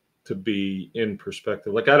it to be in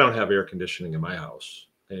perspective. Like I don't have air conditioning in my house,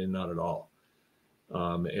 and not at all.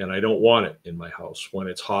 And I don't want it in my house. When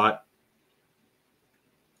it's hot,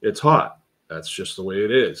 it's hot. That's just the way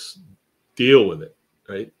it is. Deal with it,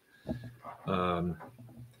 right?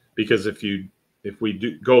 Because if we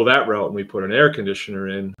do go that route and we put an air conditioner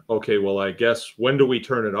in, okay, well, I guess when do we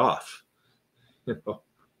turn it off? You know?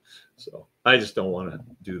 So I just don't want to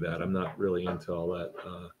do that. I'm not really into all that.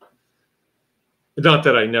 Not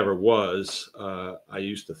that I never was. I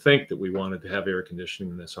used to think that we wanted to have air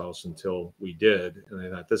conditioning in this house until we did. And I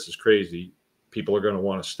thought, this is crazy. People are going to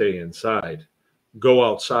want to stay inside. Go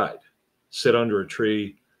outside. Sit under a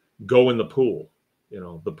tree. Go in the pool. You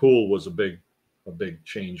know, the pool was a big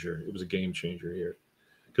changer. It was a game changer here.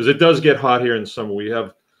 Because it does get hot here in the summer. We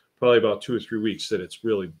have probably about 2 or 3 weeks that it's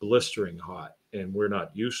really blistering hot. And we're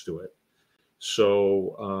not used to it.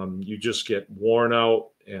 So you just get worn out,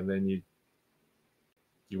 and then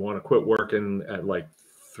you want to quit working at like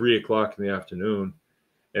 3 o'clock in the afternoon.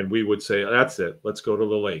 And we would say, that's it. Let's go to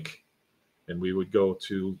the lake. And we would go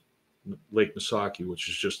to Lake Misaki, which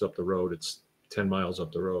is just up the road. It's 10 miles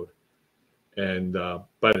up the road. And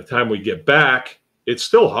by the time we get back, it's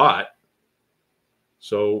still hot.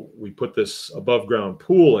 So we put this above ground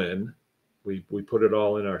pool in. We put it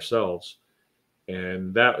all in ourselves.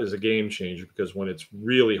 And that is a game changer, because when it's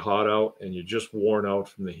really hot out and you're just worn out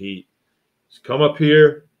from the heat, just come up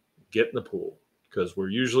here, get in the pool, because we're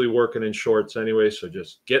usually working in shorts anyway. So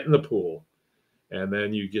just get in the pool, and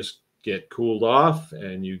then you just get cooled off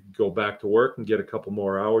and you go back to work and get a couple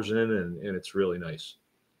more hours in, and it's really nice.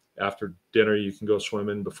 After dinner, you can go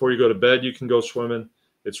swimming. Before you go to bed, you can go swimming.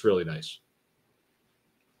 It's really nice.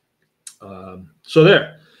 So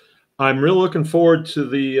there, I'm really looking forward to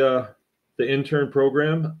the intern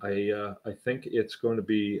program. I think it's going to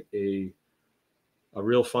be a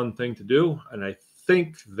real fun thing to do. And I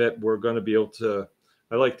think that we're going to be able to,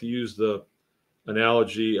 I like to use the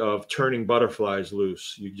analogy of turning butterflies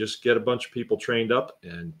loose. You just get a bunch of people trained up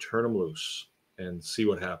and turn them loose and see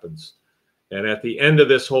what happens. And at the end of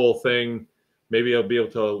this whole thing, maybe I'll be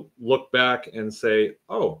able to look back and say,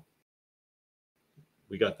 oh,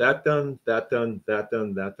 we got that done, that done, that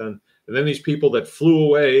done, that done. And then these people that flew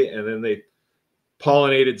away and then they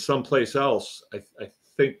pollinated someplace else, I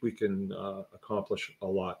think we can accomplish a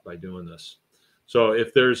lot by doing this. So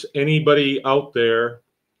if there's anybody out there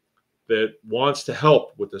that wants to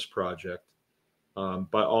help with this project,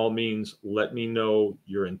 by all means, let me know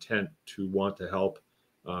your intent to want to help.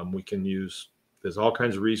 We can use, there's all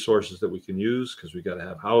kinds of resources that we can use, because we got to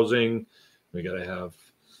have housing. We got to have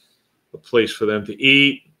a place for them to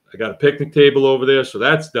eat. I got a picnic table over there, so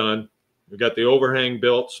that's done. We got the overhang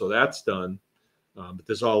built, so that's done. But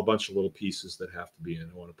there's all a bunch of little pieces that have to be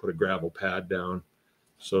in. I want to put a gravel pad down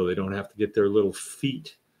so they don't have to get their little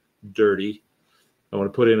feet dirty. I want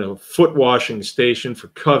to put in a foot washing station for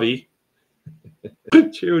Kavi.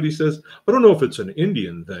 Charity says, I don't know if it's an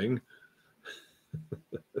Indian thing.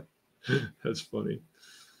 That's funny.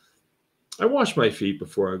 I wash my feet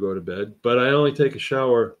before I go to bed, but I only take a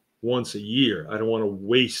shower once a year. I don't want to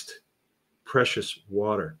waste precious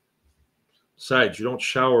water. Besides, you don't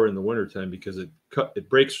shower in the wintertime because it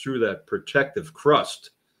breaks through that protective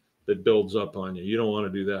crust that builds up on you. You don't want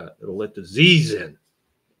to do that. It'll let disease in.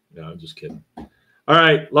 No, I'm just kidding. All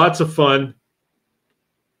right, lots of fun.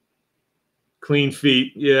 Clean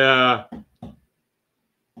feet. Yeah.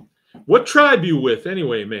 What tribe you with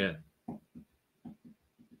anyway, man?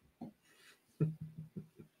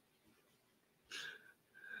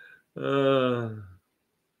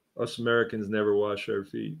 Us Americans never wash our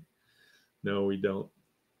feet. No, we don't.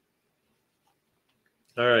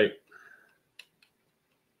 All right.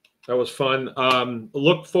 That was fun.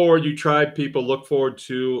 Look forward, you tribe people, look forward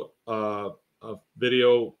to a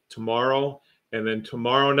video tomorrow. And then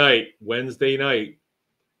tomorrow night, Wednesday night,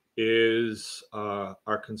 is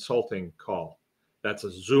our consulting call. That's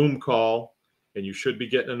a Zoom call, and you should be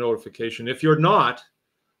getting a notification. If you're not,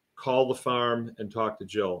 call the farm and talk to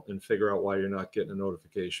Jill and figure out why you're not getting a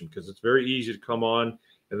notification, because it's very easy to come on.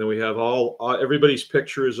 And then we have everybody's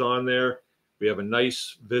picture is on there. We have a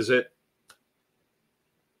nice visit.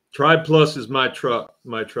 Tribe Plus is my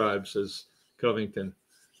tribe, says Covington.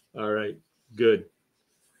 All right, good.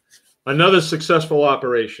 Another successful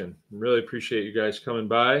operation. Really appreciate you guys coming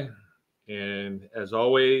by. And as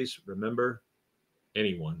always, remember,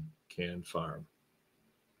 anyone can farm.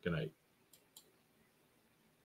 Good night.